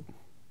ಪಾರ್ಟ್ನರ್ಗಳು.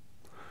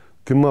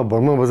 ತಿಮ್ಮ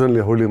ಬರ್ಮಾ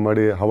ಬಜಾರ್ನಲ್ಲಿ ಹೋಳಿ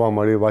ಮಾಡಿ, ಹವಾ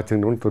ಮಾಡಿ,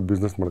 ವಾಚಿಂಗ್ ನೋಡಿ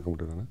ಬಿಸ್ನೆಸ್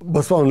ಮಾಡ್ಕೊಂಬಿಟ್ಟಿದ್ದಾನೆ.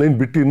 ಬಸವ ಅವ್ನು ಲೈನ್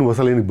ಬಿಟ್ಟು ಇನ್ನೂ ಹೊಸ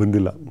ಲೈನಿಗೆ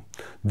ಬಂದಿಲ್ಲ.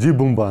 ಜಿ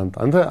ಬುಂಬಾ ಅಂತ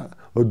ಅಂದರೆ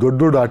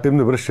ದೊಡ್ಡ ಆ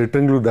ಟೈಮ್ನಲ್ಲಿ ಬರೀ ಶೆಟ್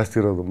ಅಂಗಡಿಗಳು ಜಾಸ್ತಿ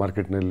ಇರೋದು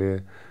ಮಾರ್ಕೆಟ್ನಲ್ಲಿ.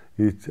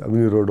 ಈ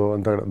ಅವಿನಿ ರೋಡು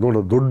ಅಂತ ಕಡೆ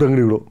ನೋಡೋದು ದೊಡ್ಡ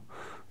ಅಂಗಡಿಗಳು,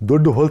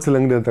 ದೊಡ್ಡ ಹೋಲ್ಸೇಲ್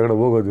ಅಂಗಡಿ ಅಂತ ಕಡೆ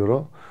ಹೋಗೋದು. ಇವರು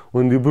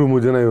 1 2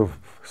 3 ಜನ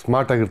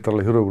ಸ್ಮಾರ್ಟ್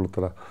ಆಗಿರ್ತಾರಲ್ಲ ಹೀರೋಗಳ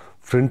ಥರ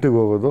ಫ್ರಂಟಿಗೆ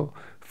ಹೋಗೋದು,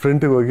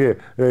 ಫ್ರಂಟಿಗೆ ಹೋಗಿ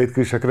 5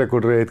 ಕೆ ಜಿ ಸಕ್ಕರೆ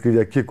ಕೊಡ್ರಿ, 5 ಕೆ ಜಿ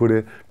ಅಕ್ಕಿ ಕೊಡಿ,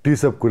 ಟೀ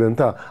ಸೊಪ್ಪು ಕೊಡಿ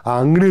ಅಂತ ಆ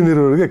ಅಂಗಡಿ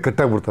ನೀರವರಿಗೆ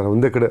ಕಟ್ಟಾಗ್ಬಿಡ್ತಾರೆ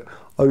ಒಂದೇ ಕಡೆ.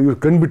 ಇವ್ರು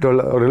ಕಣ್ಬಿಟ್ಟು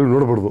ಅವರೆಲ್ಲ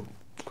ನೋಡ್ಬಾರ್ದು,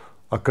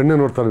 ಆ ಕಣ್ಣೇ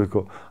ನೋಡ್ತಾ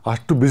ಇರಬೇಕು,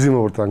 ಅಷ್ಟು ಬ್ಯುಸಿ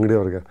ಮಾಡಿಬಿಡ್ತಾರೆ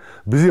ಅಂಗಡಿಯವ್ರಿಗೆ.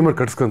 ಬ್ಯುಸಿ ಮಾಡಿ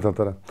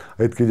ಕಟ್ಸ್ಕೊಂತಾರೆ.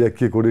 5 ಕೆ ಜಿ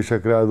ಅಕ್ಕಿ ಕೊಡಿ,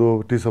 ಸಕ್ಕರೆ, ಅದು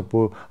ಟೀ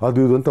ಸೊಪ್ಪು, ಅದು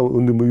ಇದು ಅಂತ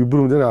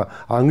ಇಬ್ಬರು ಜನ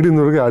ಆ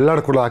ಅಂಗಡಿನವ್ರಿಗೆ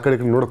ಅಳ್ಳಾಡ್ಕೊಡೋ, ಆ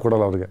ಕಡೆ ನೋಡೋಕೆ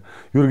ಕೊಡೋಲ್ಲ ಅವ್ರಿಗೆ.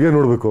 ಇವ್ರಿಗೆ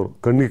ನೋಡಬೇಕು, ಅವರು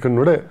ಕಣ್ಣಿಗೆ ಕಣ್ಣು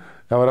ನೋಡೇ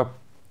ಯಾವಾರ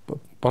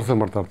ಪಾರ್ಸಲ್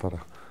ಮಾಡ್ತಾ ಇರ್ತಾರೆ.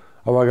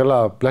 ಅವಾಗೆಲ್ಲ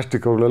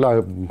ಪ್ಲಾಸ್ಟಿಕ್ ಕವರ್ಗಳೆಲ್ಲ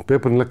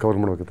ಪೇಪರ್ನೆಲ್ಲ ಕವರ್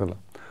ಮಾಡ್ಬೇಕಿತ್ತಲ್ಲ.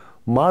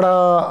 ಮಾಡೋ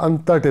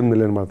ಅಂಥ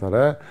ಟೈಮ್ನಲ್ಲಿ ಏನು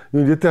ಮಾಡ್ತಾರೆ,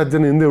 ಇವ್ನ ಜೊತೆ 10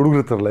 ಜನ ಹಿಂದೆ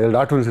ಹುಡುಗರಿರ್ತಾರಲ್ಲ, 2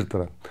 ಆಟೋ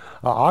ನಿಲ್ಸಿರ್ತಾರೆ.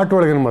 ಆ ಆಟೋ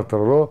ಒಳಗೆ ಏನು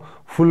ಮಾಡ್ತಾರೆ ಅವರು,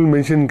 ಫುಲ್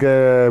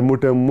ಮೆಣಸಿನ್ಕಾಯಿ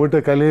ಮೂಟೆ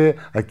ಖಾಲಿ,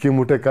 ಅಕ್ಕಿ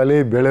ಮೂಟೆ ಖಾಲಿ,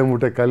 ಬೇಳೆ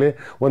ಮೂಟೆ ಖಾಲಿ,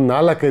 ಒಂದು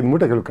 4-5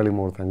 ಮೂಟೆಗಳು ಖಾಲಿ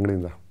ಮಾಡ್ತಾರೆ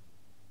ಅಂಗಡಿಯಿಂದ.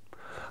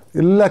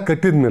 ಎಲ್ಲ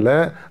ಕಟ್ಟಿದ ಮೇಲೆ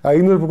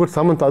 500 ರೂಪಾಯಿ ಕೊಟ್ಟು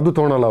ಸಾಮಾನು ಅದು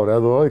ತೊಗೊಳಲ್ಲ ಅವ್ರು.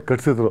 ಅದು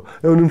ಕಟ್ಸಿದ್ರು,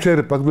 ಒಂದು ನಿಮಿಷ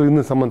ಇರಿ ಪಕ್ಕದಲ್ಲಿ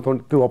ಇನ್ನೂ ಸಾಮಾನು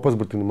ತೊಗೊಂಡು ವಾಪಸ್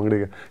ಬರ್ತೀನಿ ನಿಮ್ಮ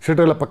ಅಂಗಡಿಗೆ,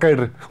 ಶರ್ಟೆಲ್ಲ ಪಕ್ಕ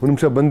ಇಡ್ರಿ, ಒಂದು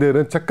ನಿಮಿಷ ಬಂದೇ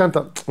ಇರಿ ಚಕ್ಕ ಅಂತ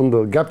ಒಂದು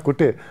ಗ್ಯಾಪ್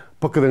ಕೊಟ್ಟು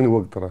ಪಕ್ಕದ ಅಂಗಡಿಗೆ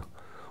ಹೋಗ್ತಾರೆ.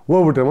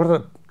 ಹೋಗ್ಬಿಟ್ರೆ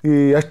ಮಾಡ್ತಾರೆ. ಈ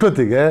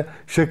ಅಷ್ಟೊತ್ತಿಗೆ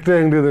ಸಕ್ಕರೆ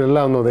ಅಂಗಡಿಯಲ್ಲ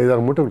ಒಂದು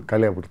 5-6 ಮೂಟೆ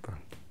ಖಾಲಿ ಆಗ್ಬಿಡ್ತಾರೆ.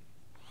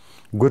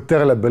 ಗೊತ್ತೇ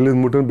ಆಗಲ್ಲ ಬೆಲ್ಲದ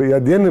ಮೂಟೆ,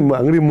 ಅದೇನು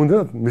ಅಂಗಡಿ ಮುಂದೆ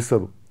ಮಿಸ್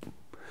ಅದು.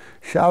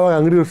 ಆವಾಗ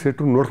ಅಂಗಡಿಯವ್ರು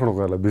ಶೆಟ್ರು ನೋಡ್ಕೊಂಡು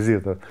ಹೋಗಲ್ಲ, ಬ್ಯುಸಿ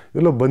ಇರ್ತಾರೆ,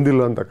 ಎಲ್ಲೋ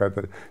ಬಂದಿಲ್ಲ ಅಂತ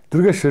ಕಾಯ್ತಾರೆ.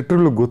 ತಿರ್ಗಿ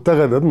ಶೆಟ್ರುಗಳು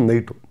ಗೊತ್ತಾಗೋದು ಅದು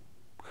ನೈಟು,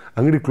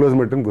 ಅಂಗಡಿ ಕ್ಲೋಸ್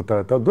ಮಾಡಿಟ್ಟು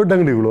ಗೊತ್ತಾಗುತ್ತೆ. ದೊಡ್ಡ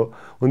ಅಂಗಡಿಗಳು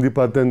ಒಂದು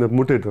 20-25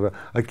 ಮೂಟೆ ಇರ್ತಾರೆ,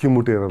 ಅಕ್ಕಿ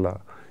ಮೂಟೆ ಇರೋಲ್ಲ.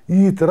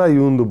 ಈ ಥರ ಈ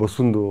ಒಂದು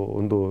ಬಸ್ಸೊಂದು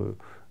ಒಂದು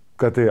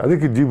ಕತೆ.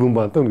 ಅದಕ್ಕೆ ಜಿ ಬುಂಬ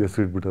ಅಂತ ಅವ್ನಿಗೆ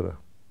ಹೆಸರು ಇಟ್ಬಿಟ್ಟಾರೆ.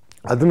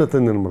 ಅದನ್ನು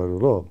ತಂದು ಏನು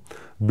ಮಾಡೋರು,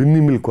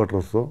 ಬಿನ್ನಿ ಮಿಲ್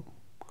ಕ್ವಾರ್ಟರ್ಸು,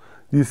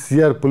 ಈ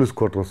CR ಪೊಲೀಸ್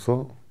ಕ್ವಾರ್ಟರ್ಸು,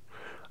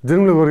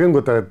 ಜನಗಳಿಗವ್ರಿಗೇನು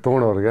ಗೊತ್ತಾಗುತ್ತೆ,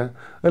 ತೊಗೊಳೋರಿಗೆ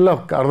ಎಲ್ಲ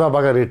ಅರ್ಧ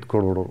ಭಾಗ ರೇಟ್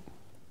ಕೊಡ್ಬಿಡೋರು,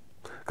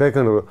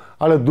 ಕಾಯ್ಕೊಂಡವರು.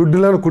 ಆಳೆ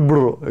ದುಡ್ಡಿಲ್ಲಾನು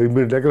ಕೊಟ್ಬಿಡೋರು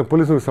ಇಮಿಡಿಯೇಟ್. ಯಾಕಂದರೆ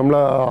ಪೊಲೀಸ್ನವ್ರಿಗೆ ಸಂಬಳ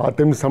ಆ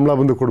ಟೈಮಿಗೆ ಸಂಬಳ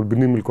ಬಂದು ಕೊಡು,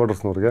 ಬಿನ್ನಿ ಮಿಲ್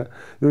ಕ್ವಾರ್ಟರ್ಸ್ನವ್ರಿಗೆ.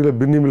 ಇವಾಗ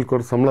ಬಿನ್ನಿ ಮಿಲ್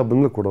ಕ್ವಾರ್ಟರ್ಸ್ ಸಂಬಳ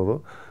ಬಂದು ಕೊಡೋರು.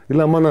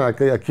 ಇಲ್ಲ ಅಮ್ಮ ನಾನು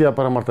ಅಕ್ಕಿ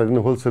ವ್ಯಾಪಾರ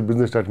ಮಾಡ್ತಾಯಿದ್ದೀನಿ, ಹೋಲ್ಸೇಲ್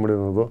ಬಿಸ್ನೆಸ್ ಸ್ಟಾರ್ಟ್ ಮಾಡಿ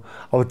ಅನ್ನೋದು.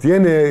 ಅವತ್ತು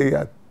ಏನೇ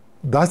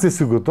ಜಾಸ್ತಿ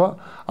ಸಿಗುತ್ತೋ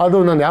ಅದು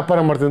ನಾನು ವ್ಯಾಪಾರ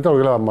ಮಾಡ್ತೀನಿ ಅಂತ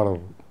ಅವ್ರಿಗೆಲ್ಲ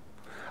ಮಾಡೋರು.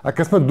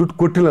 ಅಕಸ್ಮಾತ್ ದುಡ್ಡು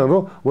ಕೊಟ್ಟಿಲ್ಲ ಅವರು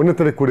ಒಂದೇ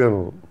ಥರ ಕೊಡಿ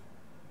ಅನ್ನೋರು.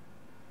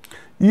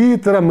 ಈ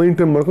ಥರ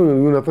ಮೈಂಟೈನ್ ಮಾಡ್ಕೊಂಡು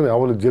ಇವನ ಹತ್ರ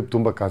ಯಾವಾಗಲೂ ಜೇಬು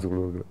ತುಂಬ ಕಾಸುಗಳು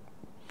ಹೋಗಿಲ್ಲ.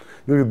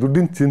 ಇವಾಗ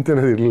ದುಡ್ಡಿನ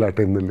ಚಿಂತೆನೇ ಇರಲಿಲ್ಲ ಆ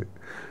ಟೈಮ್ನಲ್ಲಿ.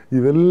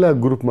 ಇವೆಲ್ಲ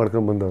ಗ್ರೂಪ್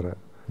ಮಾಡ್ಕೊಂಡು ಬಂದವ್ರೆ.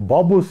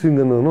 ಬಾಬು ಸಿಂಗ್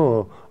ಅನ್ನೋನು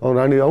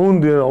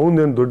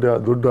ಅವನದೇನು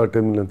ದೊಡ್ಡ ಆ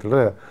ಟೈಮ್ನಲ್ಲಿ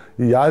ಅಂತಂದರೆ,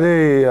 ಯಾವುದೇ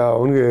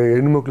ಅವನಿಗೆ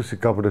ಹೆಣ್ಮಕ್ಳು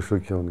ಸಿಕ್ಕಾಪಟ್ಟೆ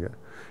ಶೋಕಿ ಅವನಿಗೆ.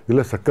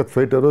 ಇಲ್ಲ ಸಖತ್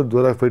ಫೈಟರು,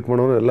 ಜೋರಾಗಿ ಫೈಟ್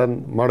ಮಾಡೋನು, ಎಲ್ಲ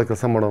ಮಾಡೋ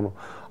ಕೆಲಸ ಮಾಡೋನು.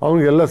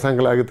 ಅವನಿಗೆಲ್ಲ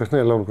ಸಾಯಂಕಾಲ ಆಗಿದ ತಕ್ಷಣ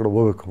ಎಲ್ಲ ಒಂದು ಕಡೆ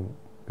ಹೋಗ್ಬೇಕು, ಅವನು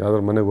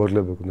ಯಾವ್ದಾರು ಮನೆಗೆ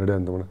ಹೋಗಲೇಬೇಕು ನಡೆ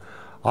ಅಂತ ಮನೆ.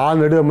 ಆ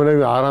ನಡೆಯೋ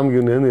ಮನೆಗೆ ಆರಾಮಿಗೆ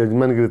ಏನು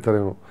ಯಜಮಾನಿಗಿರ್ತಾರೆ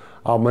ಇವನು.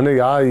 ಆ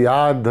ಮನೆಗೆ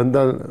ಯಾವ ದಂಧ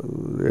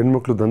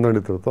ಹೆಣ್ಮಕ್ಳು ದಂಧ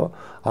ನಡೀತಿರುತ್ತೋ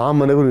ಆ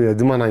ಮನೆಗೂ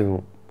ಯಜಮಾನ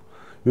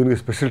ಇವನಿಗೆ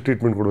ಸ್ಪೆಷಲ್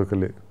ಟ್ರೀಟ್ಮೆಂಟ್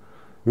ಕೊಡಬೇಕಲ್ಲಿ.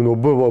 ಇವನು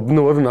ಒಬ್ಬನ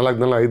ಹೋದ್ರೆ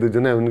 4-5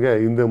 ಜನ ಇವನಿಗೆ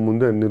ಹಿಂದೆ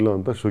ಮುಂದೆ ನಿಲ್ಲೋ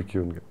ಅಂತ ಶೋಕಿ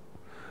ಇವನಿಗೆ.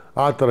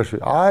 ಆ ಥರ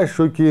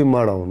ಶೋಕಿ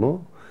ಮಾಡೋವನು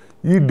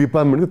ಈ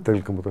ಡಿಪಾರ್ಟ್ಮೆಂಟ್ಗೆ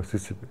ತೆಗೆದುಕೊಂಬರ್ತಾನೆ.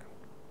 CCP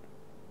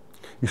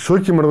ಈ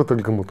ಶೋಕಿ ಮಾಡ್ಕೊ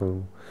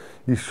ತೆಗೆದುಕೊಂಬರ್ತಾನೆ.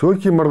 ಈ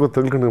ಶೋಕಿ ಮಾಡ್ಕೊ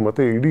ತೆಗೆದುಕೊಂಡ್ರೆ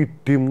ಮತ್ತೆ ಇಡೀ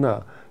ಟೀಮ್ನ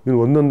ಇವನು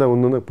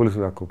ಒಂದೊಂದೇ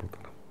ಪೊಲೀಸ್ಗೆ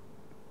ಹಾಕ್ಕೊಬಿಡ್ತಾನೆ.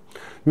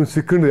 ಇವನು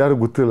ಸಿಕ್ಕಂಡು ಯಾರು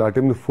ಗೊತ್ತಿರಲ್ಲ. ಆ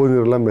ಟೈಮ್ಗೆ ಫೋನ್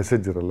ಇರಲ್ಲ,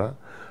 ಮೆಸೇಜ್ ಇರಲ್ಲ.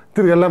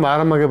 ತಿರ್ಗೆಲ್ಲ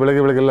ಆರಾಮಾಗಿ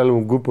ಬೆಳಗ್ಗೆಲ್ಲ ಅಲ್ಲಿ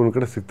ಗ್ರೂಪ್ ಒಂದು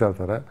ಕಡೆ ಸಿಗ್ತಾ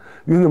ಇರ್ತಾರೆ.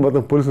 ಇವನು ಮತ್ತೆ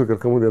ಪೊಲೀಸ್ನ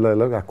ಕರ್ಕೊಂಬೋದು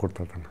ಎಲ್ಲರಿಗೂ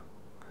ಹಾಕ್ಕೊಡ್ತಾ ಇರ್ತಾನೆ.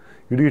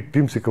 ಇಡೀ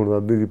ಟೀಮ್ ಸಿಕ್ಕೊಂಡು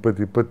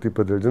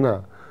 15-20-22 ಜನ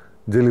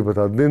ಜೈಲಿಗೆ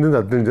ಬರ್ತಾರೆ.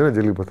 15-18 ಜನ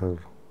ಜೈಲಿಗೆ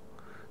ಬರ್ತಾಯಿದ್ರು.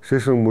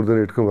 ಸ್ಟೇಷನ್ಗೆ 3 ದಿನ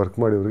ಇಟ್ಕೊಂಡು ವರ್ಕ್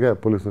ಮಾಡಿ ಅವ್ರಿಗೆ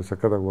ಪೊಲೀಸ್ನ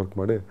ಸಖತ್ತಾಗಿ ವರ್ಕ್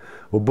ಮಾಡಿ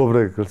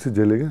ಒಬ್ಬೊಬ್ಬರಾಗಿ ಕಳಿಸಿ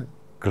ಜೈಲಿಗೆ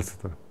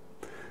ಕಳಿಸ್ತಾರೆ.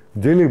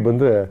 ಜೈಲಿಗೆ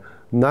ಬಂದರೆ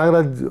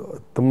ನಾಗರಾಜ್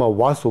ತಮ್ಮ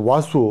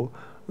ವಾಸು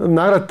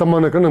ನಾಗರಾಜ್ ತಮ್ಮ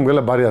ಅನ್ನೋಕೆ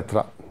ನಮಗೆಲ್ಲ ಭಾರಿ ಹತ್ರ.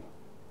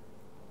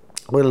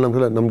 ಅವೆಲ್ಲ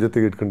ನಮ್ಮ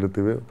ಜೊತೆಗೆ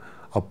ಇಟ್ಕೊಂಡಿರ್ತೀವಿ.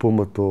 ಅಪ್ಪು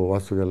ಮತ್ತು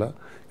ವಾಸುಗೆಲ್ಲ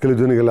ಕೆಲವು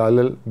ಜನಿಗೆಲ್ಲ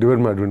ಅಲ್ಲೆಲ್ಲ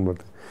ಡಿವೈಡ್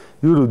ಮಾಡ್ತೀವಿ.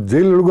 ಇವರು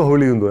ಜೈಲೊಳಗೂ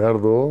ಹೋಳಿ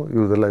ಯಾರ್ದು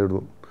ಇವ್ರದೆಲ್ಲ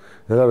ಎಲ್ಲರೂ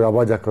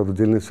ಆವಾಜ್ ಹಾಕೋದು,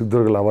 ಜೈಲಿನ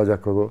ಸಿದ್ಧವ್ರಿಗೆಲ್ಲ ಆವಾಜ್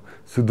ಹಾಕೋದು,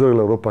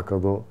 ಸಿದ್ಧವ್ರಿಗೆಲ್ಲ ರೋಪ್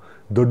ಹಾಕೋದು,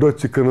 ದೊಡ್ಡ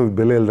ಚಿಕ್ಕನದು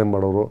ಬೆಲೆ ಇಲ್ಲದೆ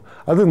ಮಾಡೋರು.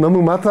 ಅದು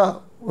ನಮಗೆ ಮಾತ್ರ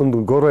ಒಂದು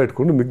ಗೌರವ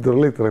ಇಟ್ಕೊಂಡು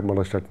ಮಿಕ್ದವರೆಲ್ಲ ಈ ಥರ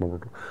ಮಾಡೋ ಸ್ಟಾರ್ಟ್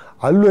ಮಾಡಿಬಿಟ್ರು.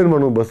 ಅಲ್ಲೂ ಏನು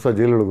ಮಾಡೋದು, ಬಸ್ಸ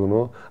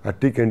ಜೈಲೊಳಗೂ ಆ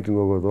ಟೀ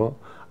ಕ್ಯಾಂಟೀನ್ಗೆ ಹೋಗೋದು,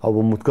 ಅವು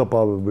ಮುತ್ಕಪ್ಪ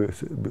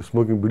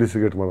ಸ್ಮೋಕಿಂಗ್ ಬಿಡಿ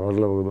ಸಿಗರೇಟ್ ಮಾಡೋದು,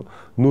 ಅದೆಲ್ಲ ಹೋಗೋದು,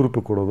 100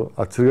 ರೂಪಾಯಿ ಕೊಡೋದು,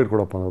 ಅದು ಸಿಗರೇಟ್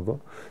ಕೊಡಪ್ಪ ಅನ್ನೋದು,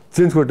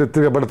 ಚೇಂಜ್ ಕೊಟ್ಟೆ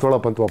ತಿರ್ಗಿ ಬೇಡ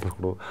ತೊಳಪ್ಪ ಅಂತ ವಾಪಸ್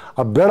ಕೊಡೋದು.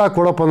 ಆ ಬೇಡ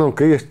ಕೊಡಪ್ಪ ಅನ್ನೋ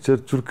ಕೈ ಎಷ್ಟು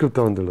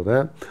ಚುರುಕಿರ್ತಾವೆ ಅಂತೇಳಿದ್ರೆ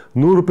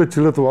 100 ರೂಪಾಯಿ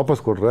ಚಿಲ್ಲರೆ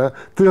ವಾಪಸ್ ಕೊಟ್ಟರೆ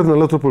ತಿರ್ಗಿ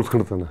 40 ರೂಪಾಯಿ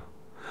ಉಳಿಸ್ಕೊಂಡಿರ್ತಾನೆ.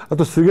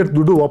 ಅಥವಾ ಸಿಗರೇಟ್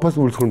ದುಡ್ಡು ವಾಪಸ್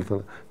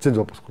ಉಳಿಸ್ಕೊಂಡಿರ್ತಾನೆ, ಚೇಂಜ್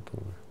ವಾಪಸ್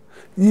ಕೊಡ್ತಾನೆ.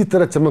 ಈ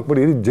ಥರ ಚಮಕ್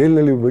ಮಾಡಿ ಇಡೀ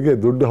ಜೈಲಿನಲ್ಲಿ ಬಗ್ಗೆ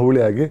ದೊಡ್ಡ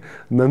ಹವಳಿ ಆಗಿ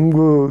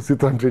ನನಗೂ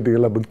ಸೀತಾರಾಮ್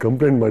ಶೆಟ್ಟಿಗೆಲ್ಲ ಬಂದು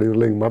ಕಂಪ್ಲೇಂಟ್ ಮಾಡಿ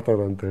ಇವ್ರೆಲ್ಲ ಹಿಂಗೆ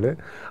ಮಾಡ್ತಾರೆ ಅಂತೇಳಿ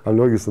ಅಲ್ಲಿ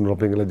ಹೋಗಿ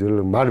ನೋಡಪ್ಪ ಹಿಂಗೆಲ್ಲ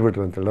ಜೈಲಲ್ಲಿ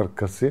ಮಾಡಿಬಿಟ್ರಿ ಅಂತ ಎಲ್ಲರೂ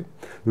ಕರೆಸಿ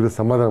ಇವ್ರಿಗೆ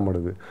ಸಮಾಧಾನ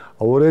ಮಾಡಿದ್ವಿ.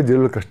 ಅವರೇ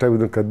ಜೈಲಲ್ಲಿ ಕಷ್ಟ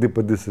ಬಿದ್ದು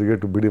ಕದ್ದಿ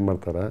ಸಿಗರೇಟು ಬಿಡಿ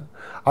ಮಾಡ್ತಾರೆ.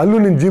 ಅಲ್ಲೂ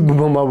ನೀನು ಜೀಪ್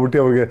ಬೊಮ್ಮ ಮಾಡ್ಬಿಟ್ಟು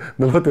ಅವ್ರಿಗೆ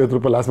 40-50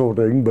 ರೂಪಾಯಿ ಲಾಸ್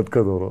ಮಾಡ್ಬಿಟ್ಟು ಹಿಂಗೆ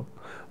ಬದುಕೋದವರು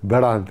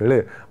ಬೇಡ ಅಂಥೇಳಿ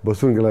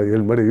ಬಸ್ಸಂಗೆಲ್ಲ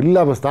ಹೇಳಿ ಮಾಡಿ. ಇಲ್ಲ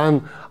ಮಸ್ತಾನ್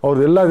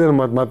ಅವ್ರದ್ದೆಲ್ಲದೇನು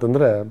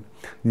ಮಾತಂದರೆ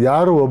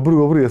ಯಾರು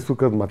ಒಬ್ರಿಗೊಬ್ರು ಹೆಸರು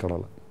ಕರೆದು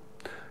ಮಾತಾಡೋಲ್ಲ.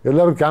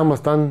 ಎಲ್ಲರೂ ಕ್ಯಾ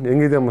ಮಸ್ತಾನ್,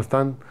 ಹೆಂಗಿದೆ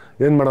ಮಸ್ತಾನ್,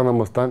 ಏನು ಮಾಡೋಣ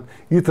ಮಸ್ತಾನ್,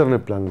 ಈ ಥರನೇ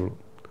ಪ್ಲ್ಯಾನ್ಗಳು.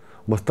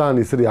 ಮಸ್ತಾನ್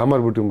ಈ ಸರಿ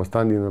ಯಾಮಾರ್ಬಿಟ್ಟು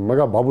ಮಸ್ತಾನ್ ನನ್ನ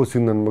ಮಗ ಬಾಬು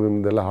ಸಿಂಗ್ ನನ್ನ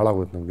ಮಗನಿಂದೆಲ್ಲ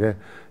ಹಾಳಾಗೋಯ್ತು ನಮಗೆ,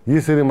 ಈ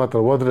ಸರಿ ಮಾತ್ರ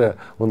ಹೋದರೆ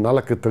ಒಂದು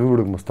 4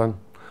 ತೆಗೆದುಬಿಡು ಮಸ್ತಾನ್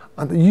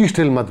ಅಂತ ಈ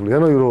ಸ್ಟೈಲ್ ಮಾತುಗಳು.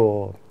 ಏನೋ ಇವರು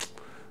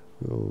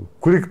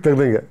ಕುರಿಕ್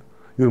ತೆಗ್ದಂಗೆ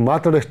ಇವ್ರು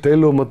ಮಾತಾಡೋ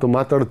ಸ್ಟೈಲು ಮತ್ತು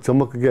ಮಾತಾಡೋ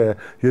ಚಮಕ್ಗೆ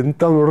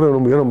ಎಂಥ ನೋಡಿದ್ರೆ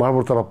ನಮ್ಗೆ ಏನೋ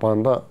ಮಾಡ್ಬಿಡ್ತಾರಪ್ಪ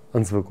ಅಂತ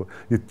ಅನಿಸ್ಬೇಕು.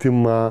 ಈ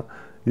ತಿಮ್ಮ,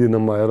 ಈ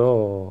ನಮ್ಮ ಯಾರೋ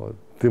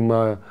ತಿಮ್ಮ,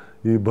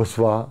 ಈ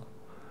ಬಸವ,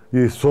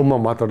 ಈ ಸೋಮ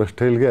ಮಾತಾಡೋ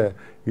ಸ್ಟೈಲ್ಗೆ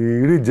ಈ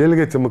ಇಡೀ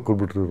ಜೈಲಿಗೆ ಚಮಕ್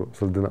ಕೊಟ್ಬಿಟ್ರು ಇವರು.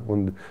 ಸ್ವಲ್ಪ ದಿನ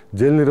ಒಂದು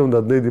ಜೈಲಿನಿರೋ ಒಂದು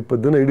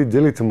 15-20 ದಿನ ಇಡೀ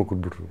ಜೈಲಿಗೆ ಚಮಕ್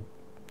ಕೊಟ್ಬಿಟ್ರು.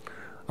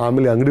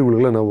 ಆಮೇಲೆ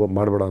ಅಂಗಡಿಗಳೆಲ್ಲ ನಾವು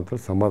ಮಾಡಬೇಡ ಅಂತ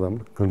ಸಮಾಧಾನ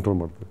ಕಂಟ್ರೋಲ್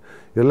ಮಾಡ್ತೀವಿ.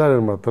 ಎಲ್ಲರೂ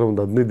ಏನು ಮಾಡ್ತಾರೆ,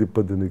 ಒಂದು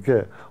 15-20 ದಿನಕ್ಕೆ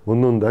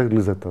ಒಂದೊಂದಾಗಿ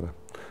ರಿಲೀಸ್ ಆಗ್ತಾರೆ.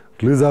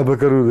 ರಿಲೀಸ್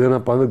ಆಗ್ಬೇಕಾದ್ರೆ ಇವ್ರು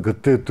ಏನಪ್ಪ ಅಂದರೆ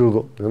ಗತ್ತೆ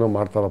ಎತ್ತಿರೋದು ಏನೋ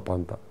ಮಾಡ್ತಾರಪ್ಪ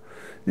ಅಂತ.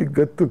 ಈ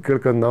ಗತ್ತು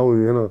ಕೇಳ್ಕೊಂಡು ನಾವು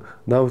ಏನೋ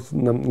ನಾವು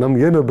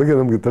ನಮ್ಗೇನೋ ಬಗ್ಗೆ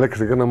ನಮಗೆ ತಲೆ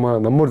ಕೆಡಿಸ್ಕೊಂಡು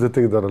ನಮ್ಮವ್ರ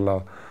ಜೊತೆಗಿದ್ದಾರಲ್ಲ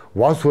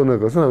ವಾಸು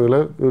ಅನ್ನೋಕ್ಕೋಸ್ಕರ ನಾವೆಲ್ಲ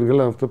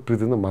ಇವ್ರಿಗೆಲ್ಲ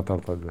ಪ್ರೀತಿಯಿಂದ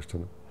ಮಾತಾಡ್ತಾ ಇದ್ವಿ ಅಷ್ಟೇ.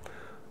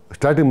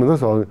 ಸ್ಟಾರ್ಟಿಂಗ್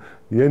ಬಂದರೆ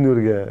ಏನು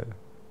ಇವ್ರಿಗೆ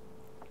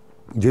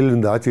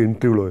ಜೈಲಿಂದ ಆಚೆ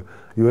ಇಂಟ್ರಿಗಳು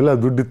ಇವೆಲ್ಲ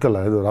ದುಡ್ಡಿತ್ತಲ್ಲ,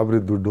 ಇದು ರಾಬರಿ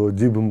ದುಡ್ಡು,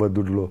 ಜೀಬಿಂಬ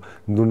ದುಡ್ಡು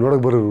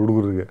ನೋಡೋಕೆ ಬರೋರು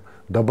ಹುಡುಗರಿಗೆ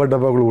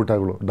ಡಬ್ಬಗಳು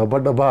ಊಟಗಳು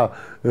ಡಬ್ಬ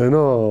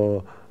ಏನೋ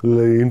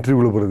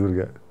ಇಂಟ್ರಿಗಳು ಬರೋದು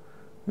ಇವ್ರಿಗೆ.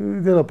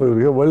 ಇದೇನಪ್ಪ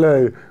ಇವ್ರಿಗೆ ಒಳ್ಳೆ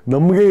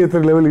ನಮಗೆ ಈ ಥರ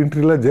ಲೆವೆಲ್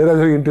ಇಂಟ್ರಿ ಇಲ್ಲ,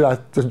 ಜಯರಾಜರಿಗೆ ಇಂಟ್ರಿ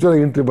ಅಷ್ಟು ಜನ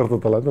ಇಂಟ್ರಿ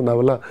ಬರ್ತತ್ತಲ್ಲ ಅಂತ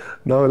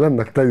ನಾವೆಲ್ಲ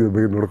ನಗ್ತಾಯಿದ್ವಿ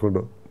ಬೇಗ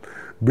ನೋಡಿಕೊಂಡು.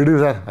 ಬಿಡಿ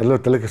ಸರ್ ಅಲ್ಲೇ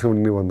ತಲೆ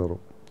ಕೆಸ್ಕೊಂಡು ನೀವು ಅನ್ನೋರು.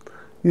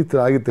 ಈ ಥರ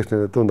ಆಗಿದ ತಕ್ಷಣ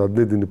ಏನಾಗುತ್ತೆ, ಒಂದು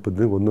 15 ದಿನ 20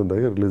 ದಿನಕ್ಕೆ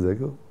ಒಂದೊಂದಾಗಿ ರಿಲೀಸ್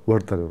ಆಗಿ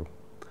ಹೊರಡ್ತಾರೆ ಇವರು.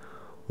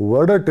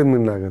 ಹೊರಡೋ ಟೈಮ್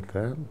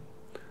ಏನಾಗುತ್ತೆ,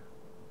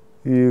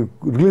 ಈ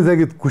ರಿಲೀಸ್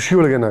ಆಗಿದ್ದ ಖುಷಿ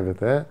ಒಳಗೆ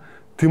ಏನಾಗುತ್ತೆ,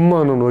 ತಿಮ್ಮ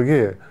ಅನ್ನೋನು ಹೋಗಿ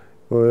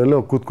ಎಲ್ಲೋ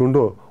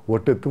ಕೂತ್ಕೊಂಡು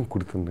ಹೊಟ್ಟೆ ತುಂಬ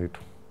ಕುಡಿತಾನೆ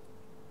ನೈಟು.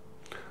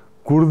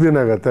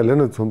 ಕುಡ್ದೇನಾಗತ್ತೆ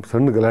ಅಲ್ಲೇನೋ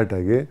ಸಣ್ಣ ಗಲಾಟೆ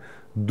ಆಗಿ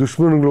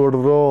ದುಶ್ಮನ್ಗಳು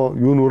ಹೊಡೆದ್ರೋ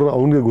ಹೊಡೆದ್ರೋ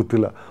ಅವನಿಗೆ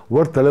ಗೊತ್ತಿಲ್ಲ,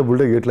 ತಲೆ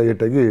ಬುಲ್ಡೆಗೆ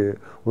ಏಟಾಗಿ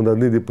ಒಂದು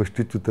 15-20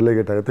 ಸ್ಟಿಚ್ಚು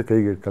ತಲೆಗೆ ಏಟಾಗುತ್ತೆ,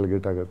 ಕೈಗೆ ಕಾಲಿಗೆ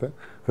ಏಟಾಗುತ್ತೆ.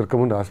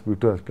 ಕರ್ಕೊಂಬಂದು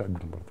ಹಾಸ್ಪಿಟ್ಲ್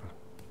ಅಡ್ಮಿಟ್ ಮಾಡ್ತಾರೆ.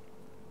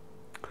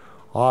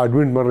 ಆ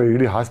ಅಡ್ಮಿಟ್ ಮಾಡಿದ್ರೆ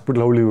ಇಡೀ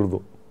ಹಾಸ್ಪಿಟ್ಲ್ ಅವಳಿ ಇವ್ರದ್ದು.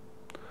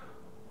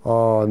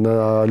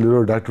 ಅಲ್ಲಿರೋ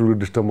ಡಾಕ್ಟ್ರಿಗೆ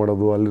ಡಿಸ್ಟರ್ಬ್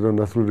ಮಾಡೋದು, ಅಲ್ಲಿರೋ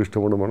ನರ್ಸ್ಗಳು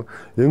ಡಿಸ್ಟರ್ಬ್ ಮಾಡೋದು.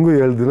 ಹೆಂಗೂ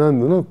 7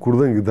 ದಿನ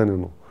ಕುಡ್ದಂಗೆ ಇದ್ದಾನೆ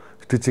ಇವನು,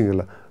 ಸ್ಟಿಚಿಂಗ್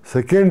ಎಲ್ಲ.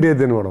 ಸೆಕೆಂಡ್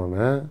ಡೇದೇನು ಮಾಡೋಣ,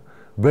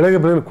 ಬೆಳಗ್ಗೆ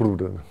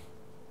ಕುಡಿದ್ಬಿಟ್ಟಿದ್ದಾನೆ.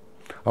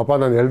 ಅಪ್ಪ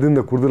ನಾನು 2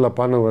 ದಿನದಿಂದ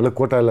ಕುಡ್ದಿಲ್ಲಪ್ಪ, ನಾವು ಎಲ್ಲ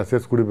ಕೋಟ ಎಲ್ಲ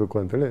ಸೇರಿಸಿ ಕುಡಿಬೇಕು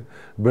ಅಂತೇಳಿ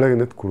ಬೆಳಗ್ಗೆ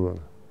ನೆತ್ತು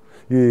ಕುಡ್ದಾನೆ.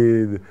 ಈ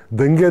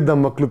ದಂಗೆದ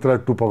ಮಕ್ಳು ಥರ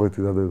ಟೂಪ್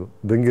ಆಗೋಯ್ತಿದೆ, ಅದು ಇದು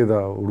ದಂಗೆದ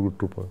ಹುಡುಗರು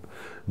ಟೂಪ್ ಆಗೋದು.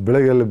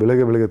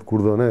 ಬೆಳಗ್ಗೆ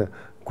ಕುಡ್ದವನೇ,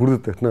 ಕುಡಿದ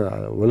ತಕ್ಷಣ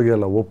ಹೊಲಿಗೆ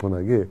ಎಲ್ಲ ಓಪನ್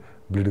ಆಗಿ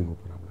ಬ್ಲೀಡಿಂಗ್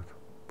ಓಪನ್ ಆಗೋದು.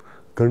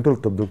 ಕಂಟ್ರೋಲ್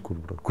ತಪ್ಪದಂಗೆ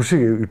ಕುಡ್ಬಿಡೋದು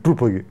ಖುಷಿಗೆ ಈ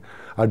ಟ್ರೂಪ್ ಹೋಗಿ.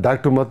 ಆ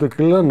ಡಾಕ್ಟ್ರ್ ಮಾತು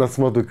ಕೇಳಲ್ಲ, ನರ್ಸ್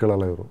ಮಾತು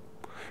ಕೇಳಲ್ಲ ಇವರು.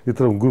 ಈ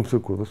ಥರ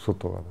ಗ್ರೂಪ್ಸಿಗೆ ಕುಡಿದು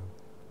ಸತ್ತೋಗೋದು.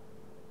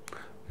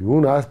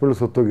 ಇವನು ಹಾಸ್ಪಿಟ್ಲ್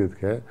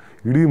ಸತ್ತೋಗಿದ್ದಕ್ಕೆ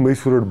ಇಡೀ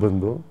ಮೈಸೂರು ರೋಡ್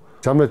ಬಂದು,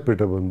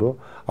 ಚಾಮರಾಜಪೇಟೆ ಬಂದು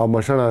ಆ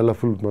ಮಶಾಣ ಎಲ್ಲ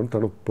ಫುಲ್ ಮಾಡಿ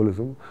ತಗೊಂಡು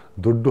ಪೊಲೀಸು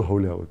ದೊಡ್ಡ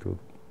ಹೌಳಿ ಆಗುತ್ತೆ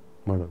ಇವರು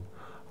ಮಾಡೋದು.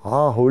 ಆ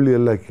ಹೌಳಿ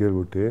ಎಲ್ಲ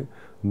ಕೇಳ್ಬಿಟ್ಟು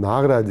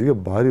ನಾಗರಾಜ್ವರೆಗೆ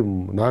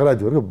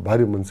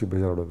ಭಾರಿ ಮನಸ್ಸಿಗೆ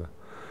ಬೇಜಾರೋದ.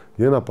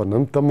 ಏನಪ್ಪ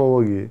ನನ್ನ ತಮ್ಮ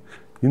ಹೋಗಿ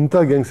ಇಂಥ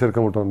ಗ್ಯಾಂಗ್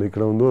ಸೇರ್ಕೊಂಬಿಟ್ಟವನು, ಈ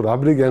ಕಡೆ ಒಂದು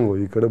ರಾಬ್ರಿ ಗ್ಯಾಂಗು,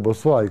 ಈ ಕಡೆ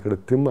ಬಸವ, ಈ ಕಡೆ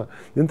ತಿಮ್ಮ,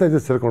 ಇಂಥ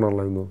ಜೊತೆ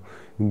ಸೇರ್ಕೊಂಡಲ್ಲ ಇನ್ನು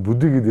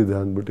ಬುದ್ಧಿಗಿದ್ದಿದೆ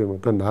ಅಂದ್ಬಿಟ್ಟು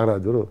ಮತ್ತು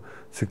ನಾಗರಾಜರು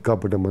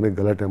ಸಿಕ್ಕಾಪಟ್ಟೆ ಮನೆಗೆ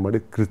ಗಲಾಟೆ ಮಾಡಿ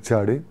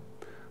ಕಿರ್ಚಾಡಿ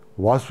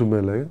ವಾಸು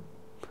ಮೇಲೆ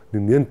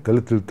ನಿನ್ನೇನು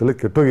ತಲೆ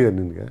ಕೆಟ್ಟೋಗಿದೆ,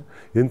 ನಿನಗೆ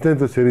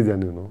ಎಂತೆಂಥ ಸೇರಿದ್ಯಾ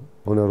ನೀನು,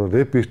 ಅವನವರು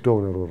ರೇಪಿಸ್ಟು,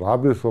 ಅವನವರು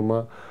ರಾಬ್ರಿ ಸೋಮ,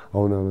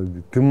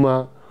 ಅವನವರು ತಿಮ್ಮ,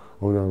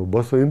 ಅವನವರು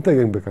ಬಸವ, ಇಂಥ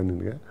ಹೆಂಗೆ ಬೇಕಾ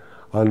ನಿನಗೆ,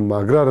 ಅಲ್ಲಿ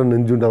ಅಗ್ರಹಾರ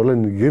ನಂಜುಂಡ ಅವೆಲ್ಲ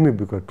ನಿನಗೇನಿಗೆ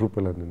ಬೇಕು ಆ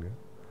ಟ್ರೂಪೆಲ್ಲ ನಿನಗೆ,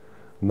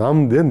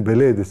 ನಮ್ದೇನು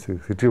ಬೆಲೆ ಇದೆ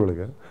ಸಿಟಿ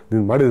ಒಳಗೆ,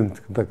 ನೀನು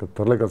ಮಾಡಿದಂತ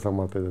ತರಲೆ ಕೆಲಸ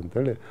ಮಾಡ್ತಾಯಿದೆ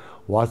ಅಂತೇಳಿ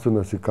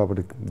ವಾಸುನ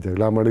ಸಿಕ್ಕಾಪಟ್ಟೆ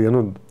ಜಗಳ ಮಾಡಿ ಏನೋ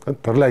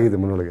ತರಲೆ ಆಗಿದೆ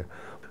ಮನೆಯೊಳಗೆ.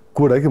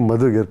 ಕೂಡಾಗಿ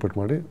ಮದುವೆಗೆ ಏರ್ಪಾಟ್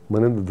ಮಾಡಿ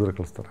ಮನೆಯಿಂದ ದೂರ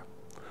ಕಳಿಸ್ತಾರೆ.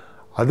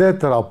 ಅದೇ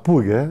ಥರ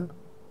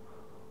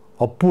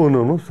ಅಪ್ಪು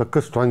ಅನ್ನೋನು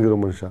ಸಖತ್ ಸ್ಟ್ರಾಂಗ್ ಇರೋ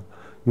ಮನುಷ್ಯ.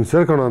 ನೀವು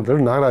ಸೇರ್ಕೊಳ್ಳೋ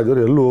ಅಂತೇಳಿ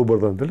ನಾಗರಾಜರು ಎಲ್ಲೂ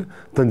ಹೋಗ್ಬಾರ್ದು ಅಂತೇಳಿ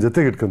ತನ್ನ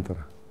ಜೊತೆಗೆ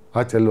ಇಟ್ಕೊತಾರೆ.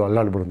 ಆಚೆ ಎಲ್ಲೂ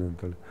ಅಲ್ಲಾಡ್ಬಾರ್ದು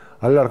ಅಂತೇಳಿ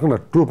ಅಲ್ಲಾಡ್ಕೊಂಡು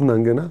ಆ ಟ್ರೂಪ್ನ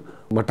ಹಂಗೇನ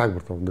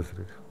ಮಟ್ಟಾಗ್ಬಿಡ್ತಾವೆ ಒಂದೇ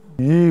ಸರಿ.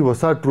 ಈ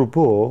ಹೊಸ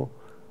troupe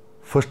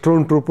first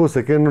round troupe,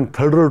 second round,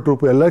 third round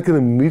troupe ಎಲ್ಲಕ್ಕಿಂತ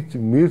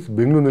ಮೀರ್ಸ್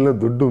ಬೆಂಗಳೂರಿನೆಲ್ಲ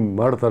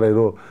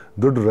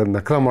ದೊಡ್ಡ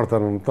ನಕ್ರ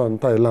ಮಾಡ್ತಾರೆ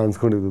ಅಂತ ಎಲ್ಲ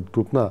ಅನ್ಸ್ಕೊಂಡಿದ್ದು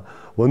ಟ್ರೂಪ್ನ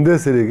ಒಂದೇ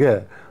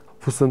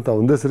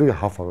ಸರಿಗೆ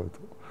ಹಾಫ್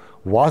ಆಗೋಯ್ತು.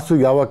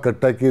 ವಾಸುಗೆ ಯಾವಾಗ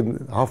ಕಟ್ಟಾಕಿ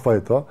ಆಫ್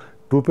ಆಯಿತೋ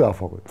ಟ್ರೂಪೇ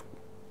ಆಫ್ ಆಗೋಯ್ತು.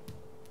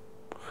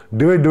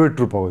 ಡಿವೈಡ್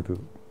ಟ್ರೂಪ್ ಆಗೋಯ್ತು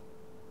ಇದು.